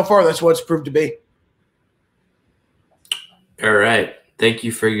 And so far, that's what it's proved to be. All right. Thank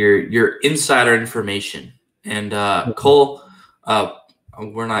you for your insider information. And Cole,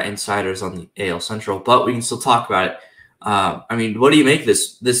 we're not insiders on the AL Central, but we can still talk about it. I mean, what do you make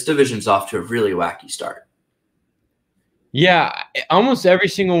this division's off to a really wacky start? Yeah, almost every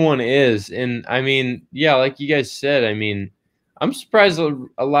single one is. And I mean, yeah, like you guys said, I mean, I'm surprised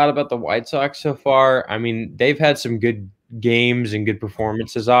a lot about the White Sox so far. I mean, they've had some good games and good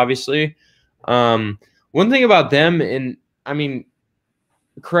performances, obviously. One thing about them, and I mean,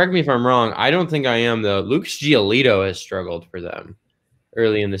 correct me if I'm wrong, I don't think I am, though. Lucas Giolito has struggled for them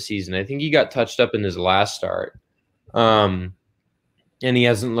early in the season. I think he got touched up in his last start. And he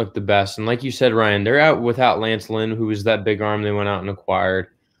hasn't looked the best. And like you said, Ryan, they're out without Lance Lynn, who was that big arm they went out and acquired,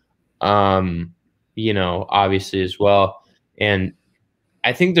 obviously as well. And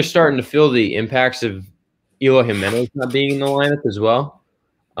I think they're starting to feel the impacts of Eloy Jimenez not being in the lineup as well,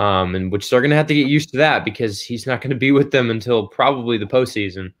 and which they're going to have to get used to that because he's not going to be with them until probably the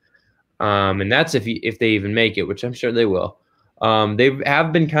postseason. And that's if they even make it, which I'm sure they will. They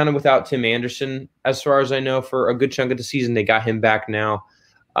have been kind of without Tim Anderson, as far as I know, for a good chunk of the season. They got him back now.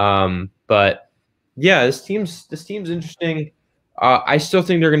 But yeah, this team's interesting. I still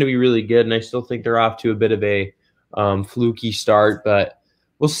think they're going to be really good, and I still think they're off to a bit of a fluky start, but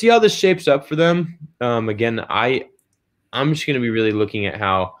we'll see how this shapes up for them. Again, I'm just going to be really looking at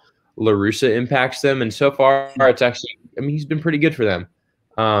how La Russa impacts them, and so far it's actually, I mean, he's been pretty good for them.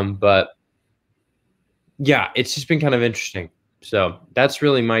 But yeah, it's just been kind of interesting. So that's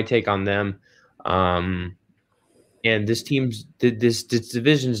really my take on them. And this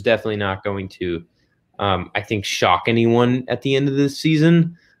division's definitely not going to, I think, shock anyone at the end of the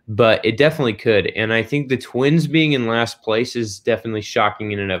season, but it definitely could. And I think the Twins being in last place is definitely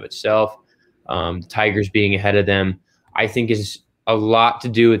shocking in and of itself. The Tigers being ahead of them, I think, is a lot to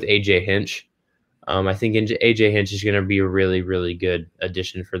do with AJ Hinch. I think AJ Hinch is going to be a really, really good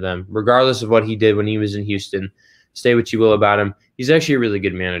addition for them, regardless of what he did when he was in Houston. Say what you will about him. He's actually a really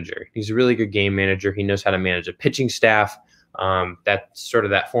good manager. He's a really good game manager. He knows how to manage a pitching staff. That's sort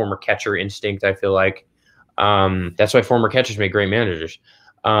of that former catcher instinct, I feel like. That's why former catchers make great managers.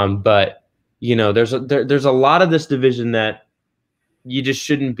 But, there's a lot of this division that you just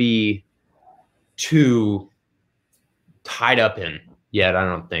shouldn't be too tied up in yet, I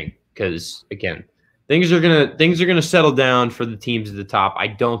don't think. Because, again, things are gonna settle down for the teams at the top. I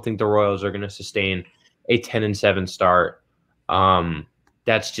don't think the Royals are gonna sustain a 10-7 start.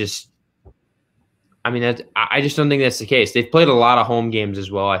 That's just, I just don't think that's the case. They've played a lot of home games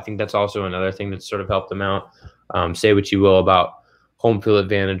as well. I think that's also another thing that's sort of helped them out. Say what you will about home field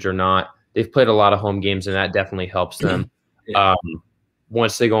advantage or not. They've played a lot of home games, and that definitely helps them. Yeah.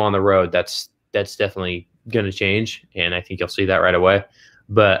 Once they go on the road, that's definitely going to change, and I think you'll see that right away.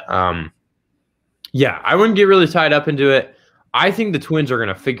 But, yeah, I wouldn't get really tied up into it. I think the Twins are going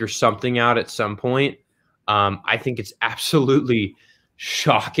to figure something out at some point. I think it's absolutely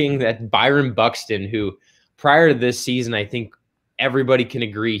shocking that Byron Buxton, who prior to this season, I think everybody can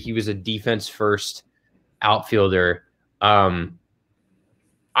agree he was a defense first outfielder.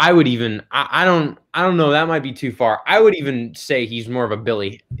 I would even I don't know, that might be too far. I would even say he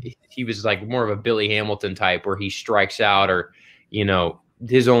was like more of a Billy Hamilton type where he strikes out, or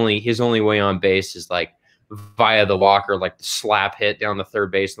his only way on base is like via the walk or like the slap hit down the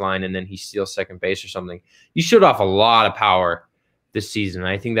third baseline, and then he steals second base or something. He showed off a lot of power this season.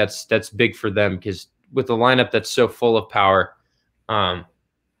 I think that's big for them, because with a lineup that's so full of power, to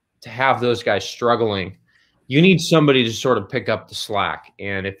have those guys struggling, you need somebody to sort of pick up the slack.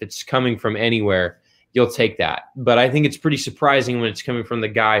 And if it's coming from anywhere, you'll take that. But I think it's pretty surprising when it's coming from the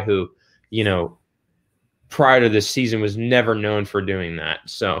guy who, prior to this season was never known for doing that.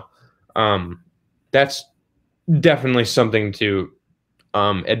 So that's definitely something to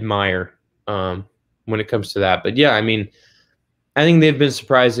admire when it comes to that. But yeah, I mean, I think they've been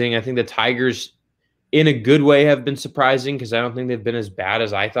surprising. I think the Tigers, in a good way, have been surprising, because I don't think they've been as bad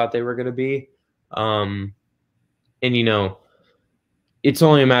as I thought they were going to be. And, it's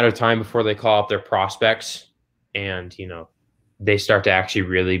only a matter of time before they call up their prospects and, they start to actually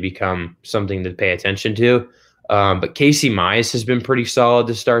really become something to pay attention to. But Casey Mize has been pretty solid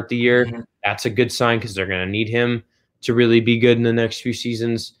to start the year. Mm-hmm. That's a good sign, because they're going to need him to really be good in the next few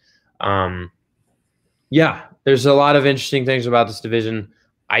seasons. Yeah, there's a lot of interesting things about this division.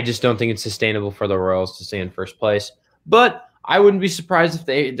 I just don't think it's sustainable for the Royals to stay in first place. But I wouldn't be surprised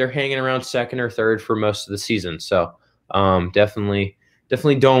if they're hanging around second or third for most of the season. So definitely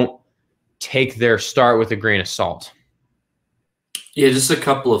don't take their start with a grain of salt. Yeah, just a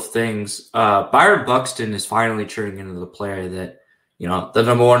couple of things. Byron Buxton is finally turning into the player that, the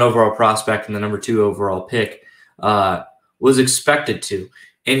number 1 overall prospect and the number 2 overall pick was expected to.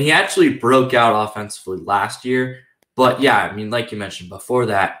 And he actually broke out offensively last year. But yeah, I mean, like you mentioned before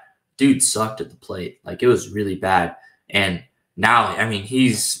that, dude sucked at the plate. Like, it was really bad. And now, I mean,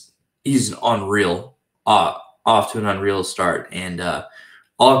 he's unreal, off to an unreal start. And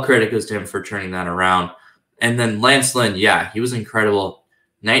all credit goes to him for turning that around. And then Lance Lynn, yeah, he was incredible.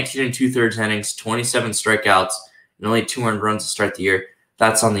 19 2/3 innings, 27 strikeouts, and only 2 earned runs to start the year.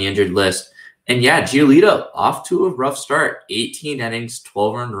 That's on the injured list. And yeah, Giolito, off to a rough start. 18 innings,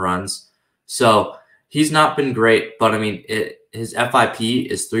 12 earned runs. So he's not been great, but I mean, his FIP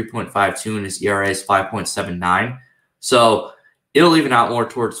is 3.52 and his ERA is 5.79. So it'll even out more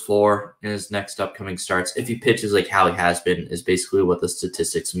towards 4 in his next upcoming starts. If he pitches like how he has been, is basically what the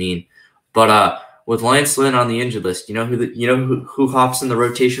statistics mean. But with Lance Lynn on the injured list, who hops in the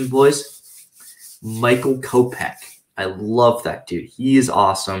rotation, boys? Michael Kopech. I love that dude. He is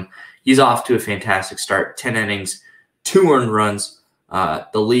awesome. He's off to a fantastic start. 10 innings, 2 earned runs. The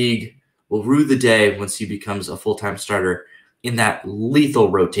league will rue the day once he becomes a full-time starter in that lethal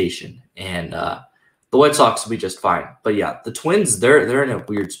rotation. And the White Sox will be just fine. But yeah, the Twins, they're in a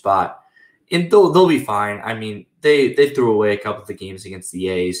weird spot. And they'll be fine. I mean, they threw away a couple of the games against the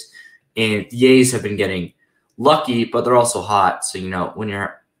A's. And the A's have been getting lucky, but they're also hot. So,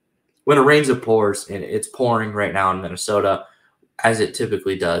 when it rains, it pours, and it's pouring right now in Minnesota, as it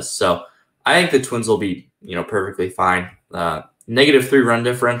typically does. So I think the Twins will be, perfectly fine. -3 run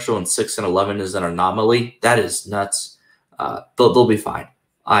differential and 6-11 is an anomaly. That is nuts. They'll be fine.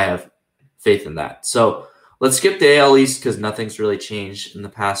 I have faith in that. So let's skip the AL East, because nothing's really changed in the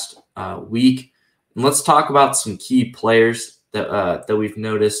past week. And let's talk about some key players that we've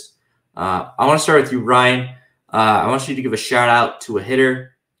noticed. I want to start with you, Ryan. I want you to give a shout out to a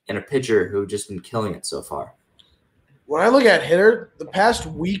hitter and a pitcher who have just been killing it so far. When I look at hitter, the past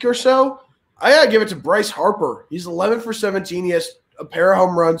week or so, I got to give it to Bryce Harper. He's 11 for 17. He has a pair of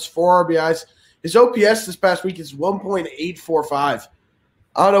home runs, 4 RBIs. His OPS this past week is 1.845.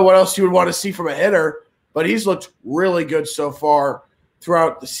 I don't know what else you would want to see from a hitter, but he's looked really good so far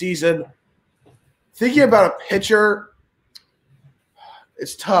throughout the season. Thinking about a pitcher,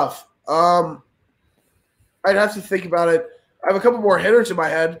 it's tough. I'd have to think about it. I have a couple more hitters in my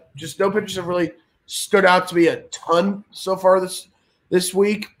head. Just no pitchers have really stood out to me a ton so far this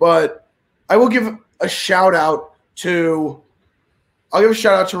week, but I will give a shout out to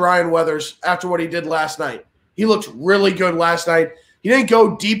Ryan Weathers after what he did last night. He looked really good last night. He didn't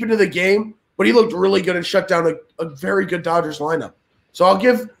go deep into the game, but he looked really good and shut down a very good Dodgers lineup. So I'll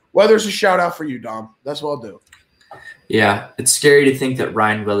give Weathers a shout out for you, Dom. That's what I'll do. Yeah, it's scary to think that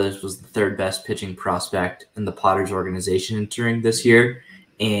Ryan Weathers was the 3rd best pitching prospect in the Padres organization entering this year,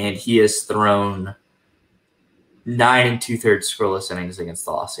 and he has thrown 9 2/3 scoreless innings against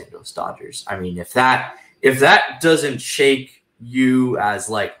the Los Angeles Dodgers. I mean, if that doesn't shake you as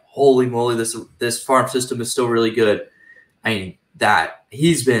like, holy moly, this farm system is still really good. I mean, that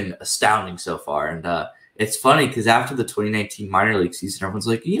he's been astounding so far. And it's funny because after the 2019 minor league season, everyone's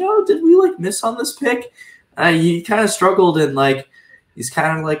like, did we like miss on this pick? He kind of struggled and like he's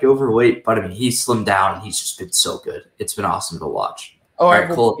kind of like overweight, but I mean, he's slimmed down and he's just been so good. It's been awesome to watch. Oh, I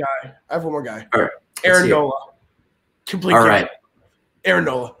have one more guy. All right. Aaron Nola. Complete All game. right. Aaron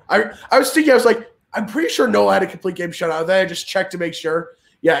Nola. I was thinking, I was like, I'm pretty sure Nola had a complete game shutout. Then I just checked to make sure.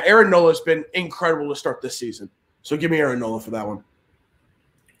 Yeah, Aaron Nola's been incredible to start this season. So give me Aaron Nola for that one.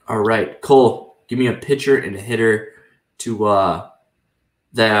 All right, Cole, give me a pitcher and a hitter to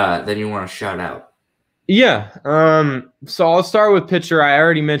that you want to shout out. Yeah. So I'll start with pitcher. I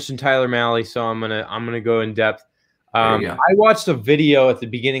already mentioned Tyler Mahle, so I'm gonna go in depth. I watched a video at the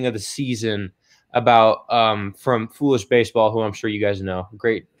beginning of the season about from Foolish Baseball, who I'm sure you guys know.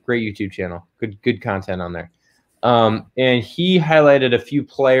 Great YouTube channel. Good content on there. And he highlighted a few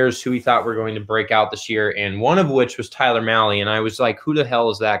players who he thought were going to break out this year, and one of which was Tyler Mahle. And I was like, who the hell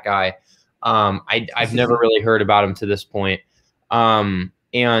is that guy? I've never really heard about him to this point.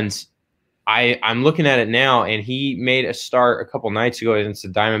 And I'm looking at it now, and he made a start a couple nights ago against the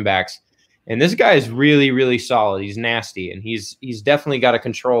Diamondbacks. And this guy is really, really solid. He's nasty, and he's definitely got to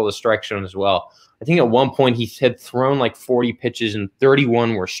control the strike zone as well. I think at one point he had thrown like 40 pitches and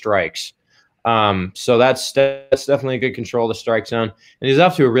 31 were strikes. So that's definitely a good control of the strike zone. And he's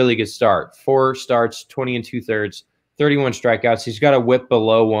off to a really good start. 4 starts, 20 2/3, 31 strikeouts. He's got a whip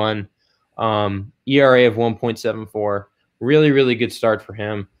below 1, ERA of 1.74. Really, really good start for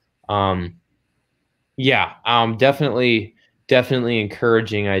him. Definitely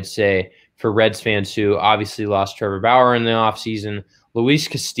encouraging, I'd say, for Reds fans who obviously lost Trevor Bauer in the offseason. Luis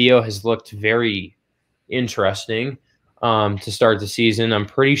Castillo has looked very interesting to start the season. I'm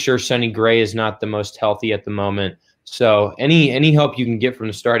pretty sure Sonny Gray is not the most healthy at the moment. So any help you can get from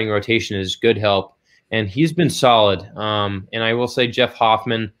the starting rotation is good help. And he's been solid. And I will say Jeff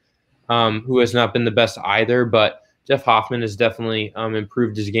Hoffman, who has not been the best either, but Jeff Hoffman has definitely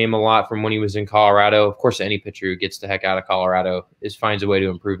improved his game a lot from when he was in Colorado. Of course, any pitcher who gets the heck out of Colorado finds a way to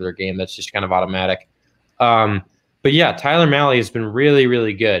improve their game. That's just kind of automatic. But yeah, Tyler Mahle has been really,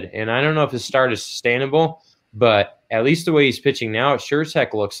 really good. And I don't know if his start is sustainable, but at least the way he's pitching now, it sure as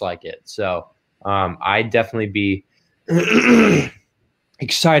heck looks like it. So I'd definitely be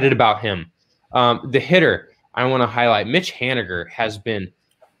excited about him. The hitter, I want to highlight, Mitch Haniger has been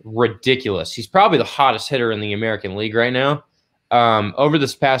ridiculous. He's probably the hottest hitter in the American League right now. Over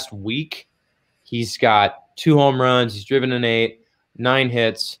this past week, he's got 2 home runs. He's driven an 8, 9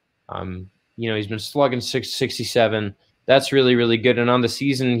 hits. He's been slugging 667. That's really, really good. And on the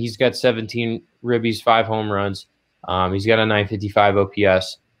season, he's got 17 ribbies, 5 home runs. He's got a 955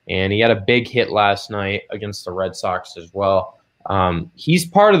 OPS, and he had a big hit last night against the Red Sox as well. He's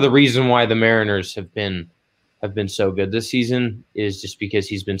part of the reason why the Mariners have been so good this season, is just because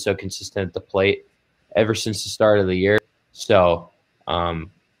he's been so consistent at the plate ever since the start of the year. So,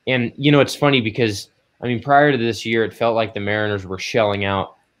 it's funny because, prior to this year, it felt like the Mariners were shelling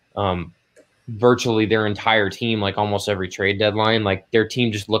out virtually their entire team, like almost every trade deadline. Like their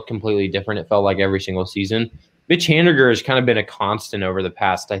team just looked completely different. It felt like every single season. Mitch Haniger has kind of been a constant over the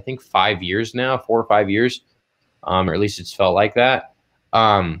past, I think, 5 years now, 4 or 5 years, or at least it's felt like that.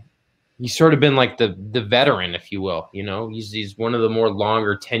 He's sort of been like the veteran, if you will. He's one of the more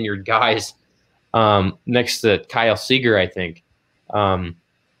longer tenured guys next to Kyle Seager, I think,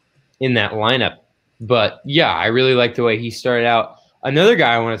 in that lineup. But yeah, I really like the way he started out. Another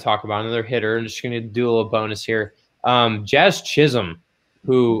guy I want to talk about, another hitter, I'm just going to do a little bonus here. Jazz Chisholm,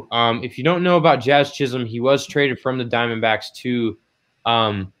 who, if you don't know about Jazz Chisholm, he was traded from the Diamondbacks to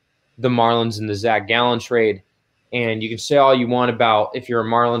the Marlins in the Zach Gallen trade. And you can say all you want about, if you're a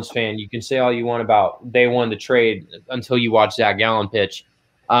Marlins fan, you can say all you want about they won the trade until you watch Zach Gallen pitch.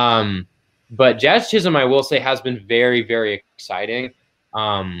 But Jazz Chisholm, I will say, has been very, very exciting.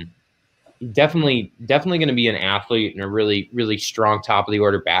 Definitely going to be an athlete and a really, really strong top of the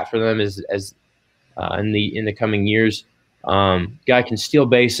order bat for them as in the coming years. Guy can steal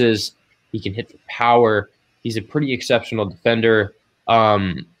bases. He can hit for power. He's a pretty exceptional defender.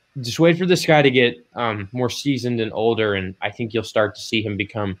 Just wait for this guy to get more seasoned and older, and I think you'll start to see him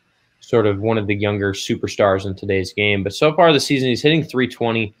become sort of one of the younger superstars in today's game. But so far this season, he's hitting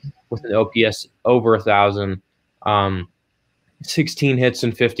 .320 with an OPS over 1,000, 16 hits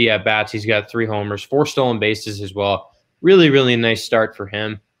and 50 at-bats. He's got 3 homers, 4 stolen bases as well. Really, really nice start for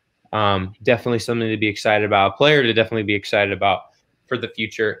him. Definitely something to be excited about, a player to definitely be excited about for the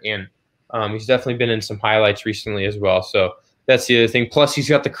future. And he's definitely been in some highlights recently as well. So that's the other thing. Plus, he's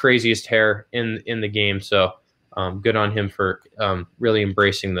got the craziest hair in the game. So good on him for really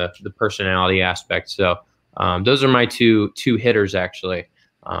embracing the personality aspect. So those are my two hitters actually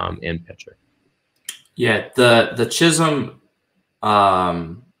in pitcher. Yeah, the Chisholm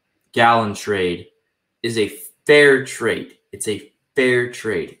Gallon trade is a fair trade. It's a fair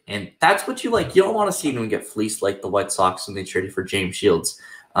trade, and that's what you like. You don't want to see anyone get fleeced like the White Sox when they traded for James Shields,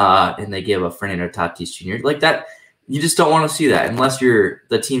 and they gave up Fernando Tatis Jr. like that. You just don't want to see that unless you're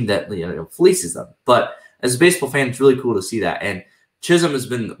the team that fleeces them. But as a baseball fan, it's really cool to see that. And Chisholm has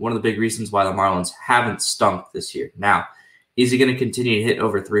been one of the big reasons why the Marlins haven't stunk this year. Now, is he going to continue to hit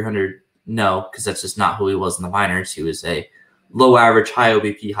over 300? No, because that's just not who he was in the minors. He was a low average, high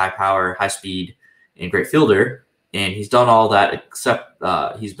OBP, high power, high speed, and great fielder. And he's done all that except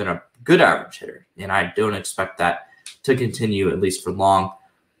he's been a good average hitter. And I don't expect that to continue, at least for long.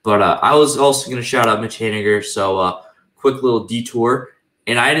 But I was also going to shout out Mitch Haniger. So quick little detour.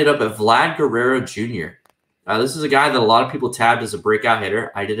 And I ended up at Vlad Guerrero Jr. This is a guy that a lot of people tabbed as a breakout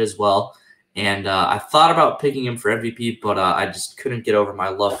hitter. I did as well. And I thought about picking him for MVP, but I just couldn't get over my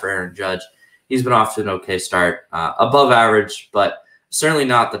love for Aaron Judge. He's been off to an okay start, above average, but certainly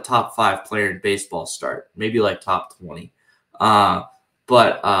not the top 5 player in baseball start, maybe like top 20.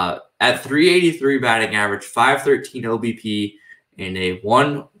 But at 383 batting average, 513 OBP, and a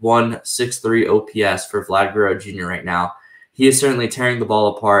 1.163 OPS for Vlad Guerrero Jr. right now, he is certainly tearing the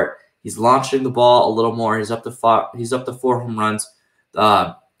ball apart. He's launching the ball a little more. He's up to 4 home runs.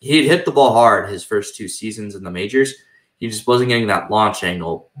 He had hit the ball hard his first 2 seasons in the majors. He just wasn't getting that launch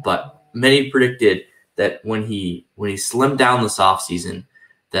angle. But many predicted that when he slimmed down this offseason,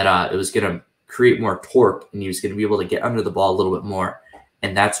 that it was going to create more torque and he was going to be able to get under the ball a little bit more.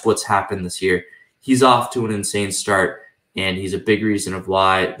 And that's what's happened this year. He's off to an insane start, and he's a big reason of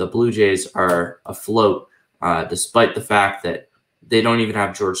why the Blue Jays are afloat, despite the fact that they don't even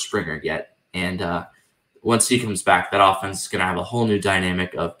have George Springer yet. And once he comes back, that offense is going to have a whole new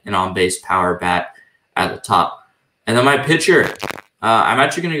dynamic of an on-base power bat at the top. And then my pitcher, I'm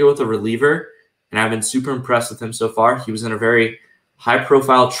actually going to go with a reliever, and I've been super impressed with him so far. He was in a very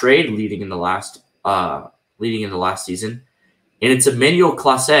high-profile trade leading into last season, and it's Emmanuel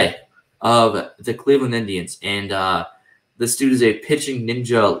Clase of the Cleveland Indians. And this dude is a pitching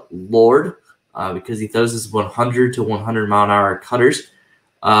ninja lord because he throws his 100 to 100 mile an hour cutters.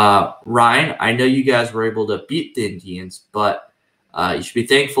 Ryan, I know you guys were able to beat the Indians, but you should be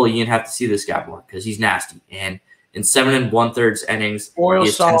thankful you didn't have to see this guy more because he's nasty. And in 7 1/3 innings, Boyle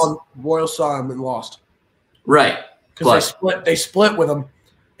saw him and lost. Right, because they split with him,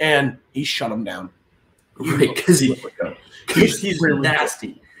 and he shut him down. Right, because he's really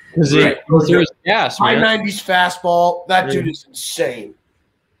nasty. Because there's gas, high 90s fastball. That dude is insane.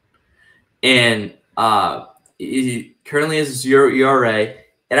 And he currently has a 0 ERA.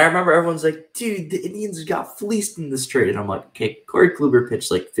 And I remember everyone's like, dude, the Indians got fleeced in this trade. And I'm like, okay, Corey Kluber pitched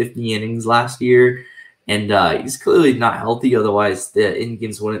like 50 innings last year. And he's clearly not healthy. Otherwise, the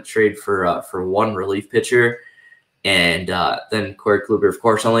Indians wouldn't trade for one relief pitcher. And then Corey Kluber, of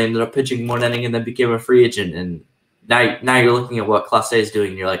course, only ended up pitching 1 inning and then became a free agent. And now you're looking at what Clase is doing.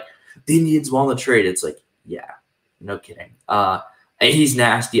 And you're like, the Indians won the trade. It's like, yeah, no kidding. He's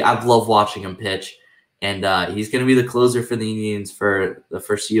nasty. I love watching him pitch. And he's going to be the closer for the Indians for the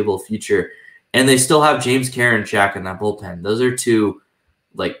foreseeable future. And they still have James Karinchak in that bullpen. Those are 2,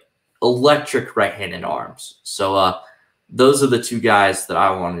 like, electric right-handed arms. So those are the 2 guys that I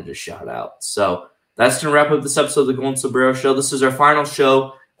wanted to shout out. So that's going to wrap up this episode of the Golden Sombrero Show. This is our final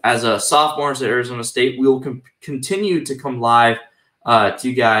show as sophomores at Arizona State. We will continue to come live to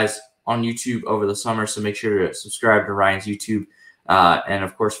you guys on YouTube over the summer. So make sure to subscribe to Ryan's YouTube. And,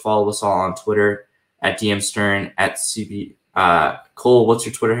 of course, follow us all on Twitter at DM Stern, at CB. Cole, what's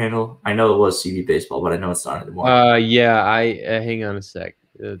your Twitter handle? I know it was CB Baseball, but I know it's not anymore. Yeah, hang on a sec.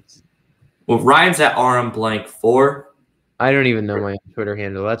 Well, Ryan's at RM4. I don't even know my Twitter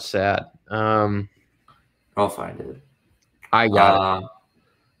handle. That's sad. I'll find it. I got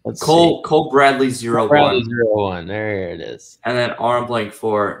it. Cole Bradley 01. Bradley 01. There it is. And then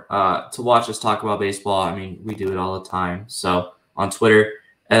RM4 to watch us talk about baseball. I mean, we do it all the time. So on Twitter.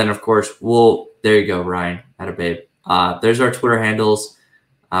 And then, of course, there you go, Ryan. Atta babe. There's our Twitter handles.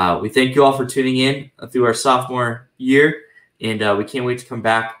 We thank you all for tuning in through our sophomore year. And we can't wait to come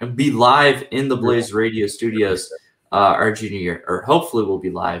back and be live in the Blaze Radio studios our junior year. Or hopefully we'll be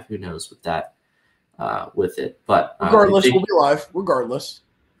live. Who knows with that, with it. But regardless, we'll be live. Regardless.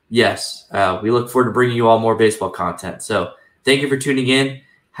 Yes. We look forward to bringing you all more baseball content. So thank you for tuning in.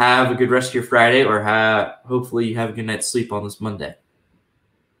 Have a good rest of your Friday, or hopefully you have a good night's sleep on this Monday.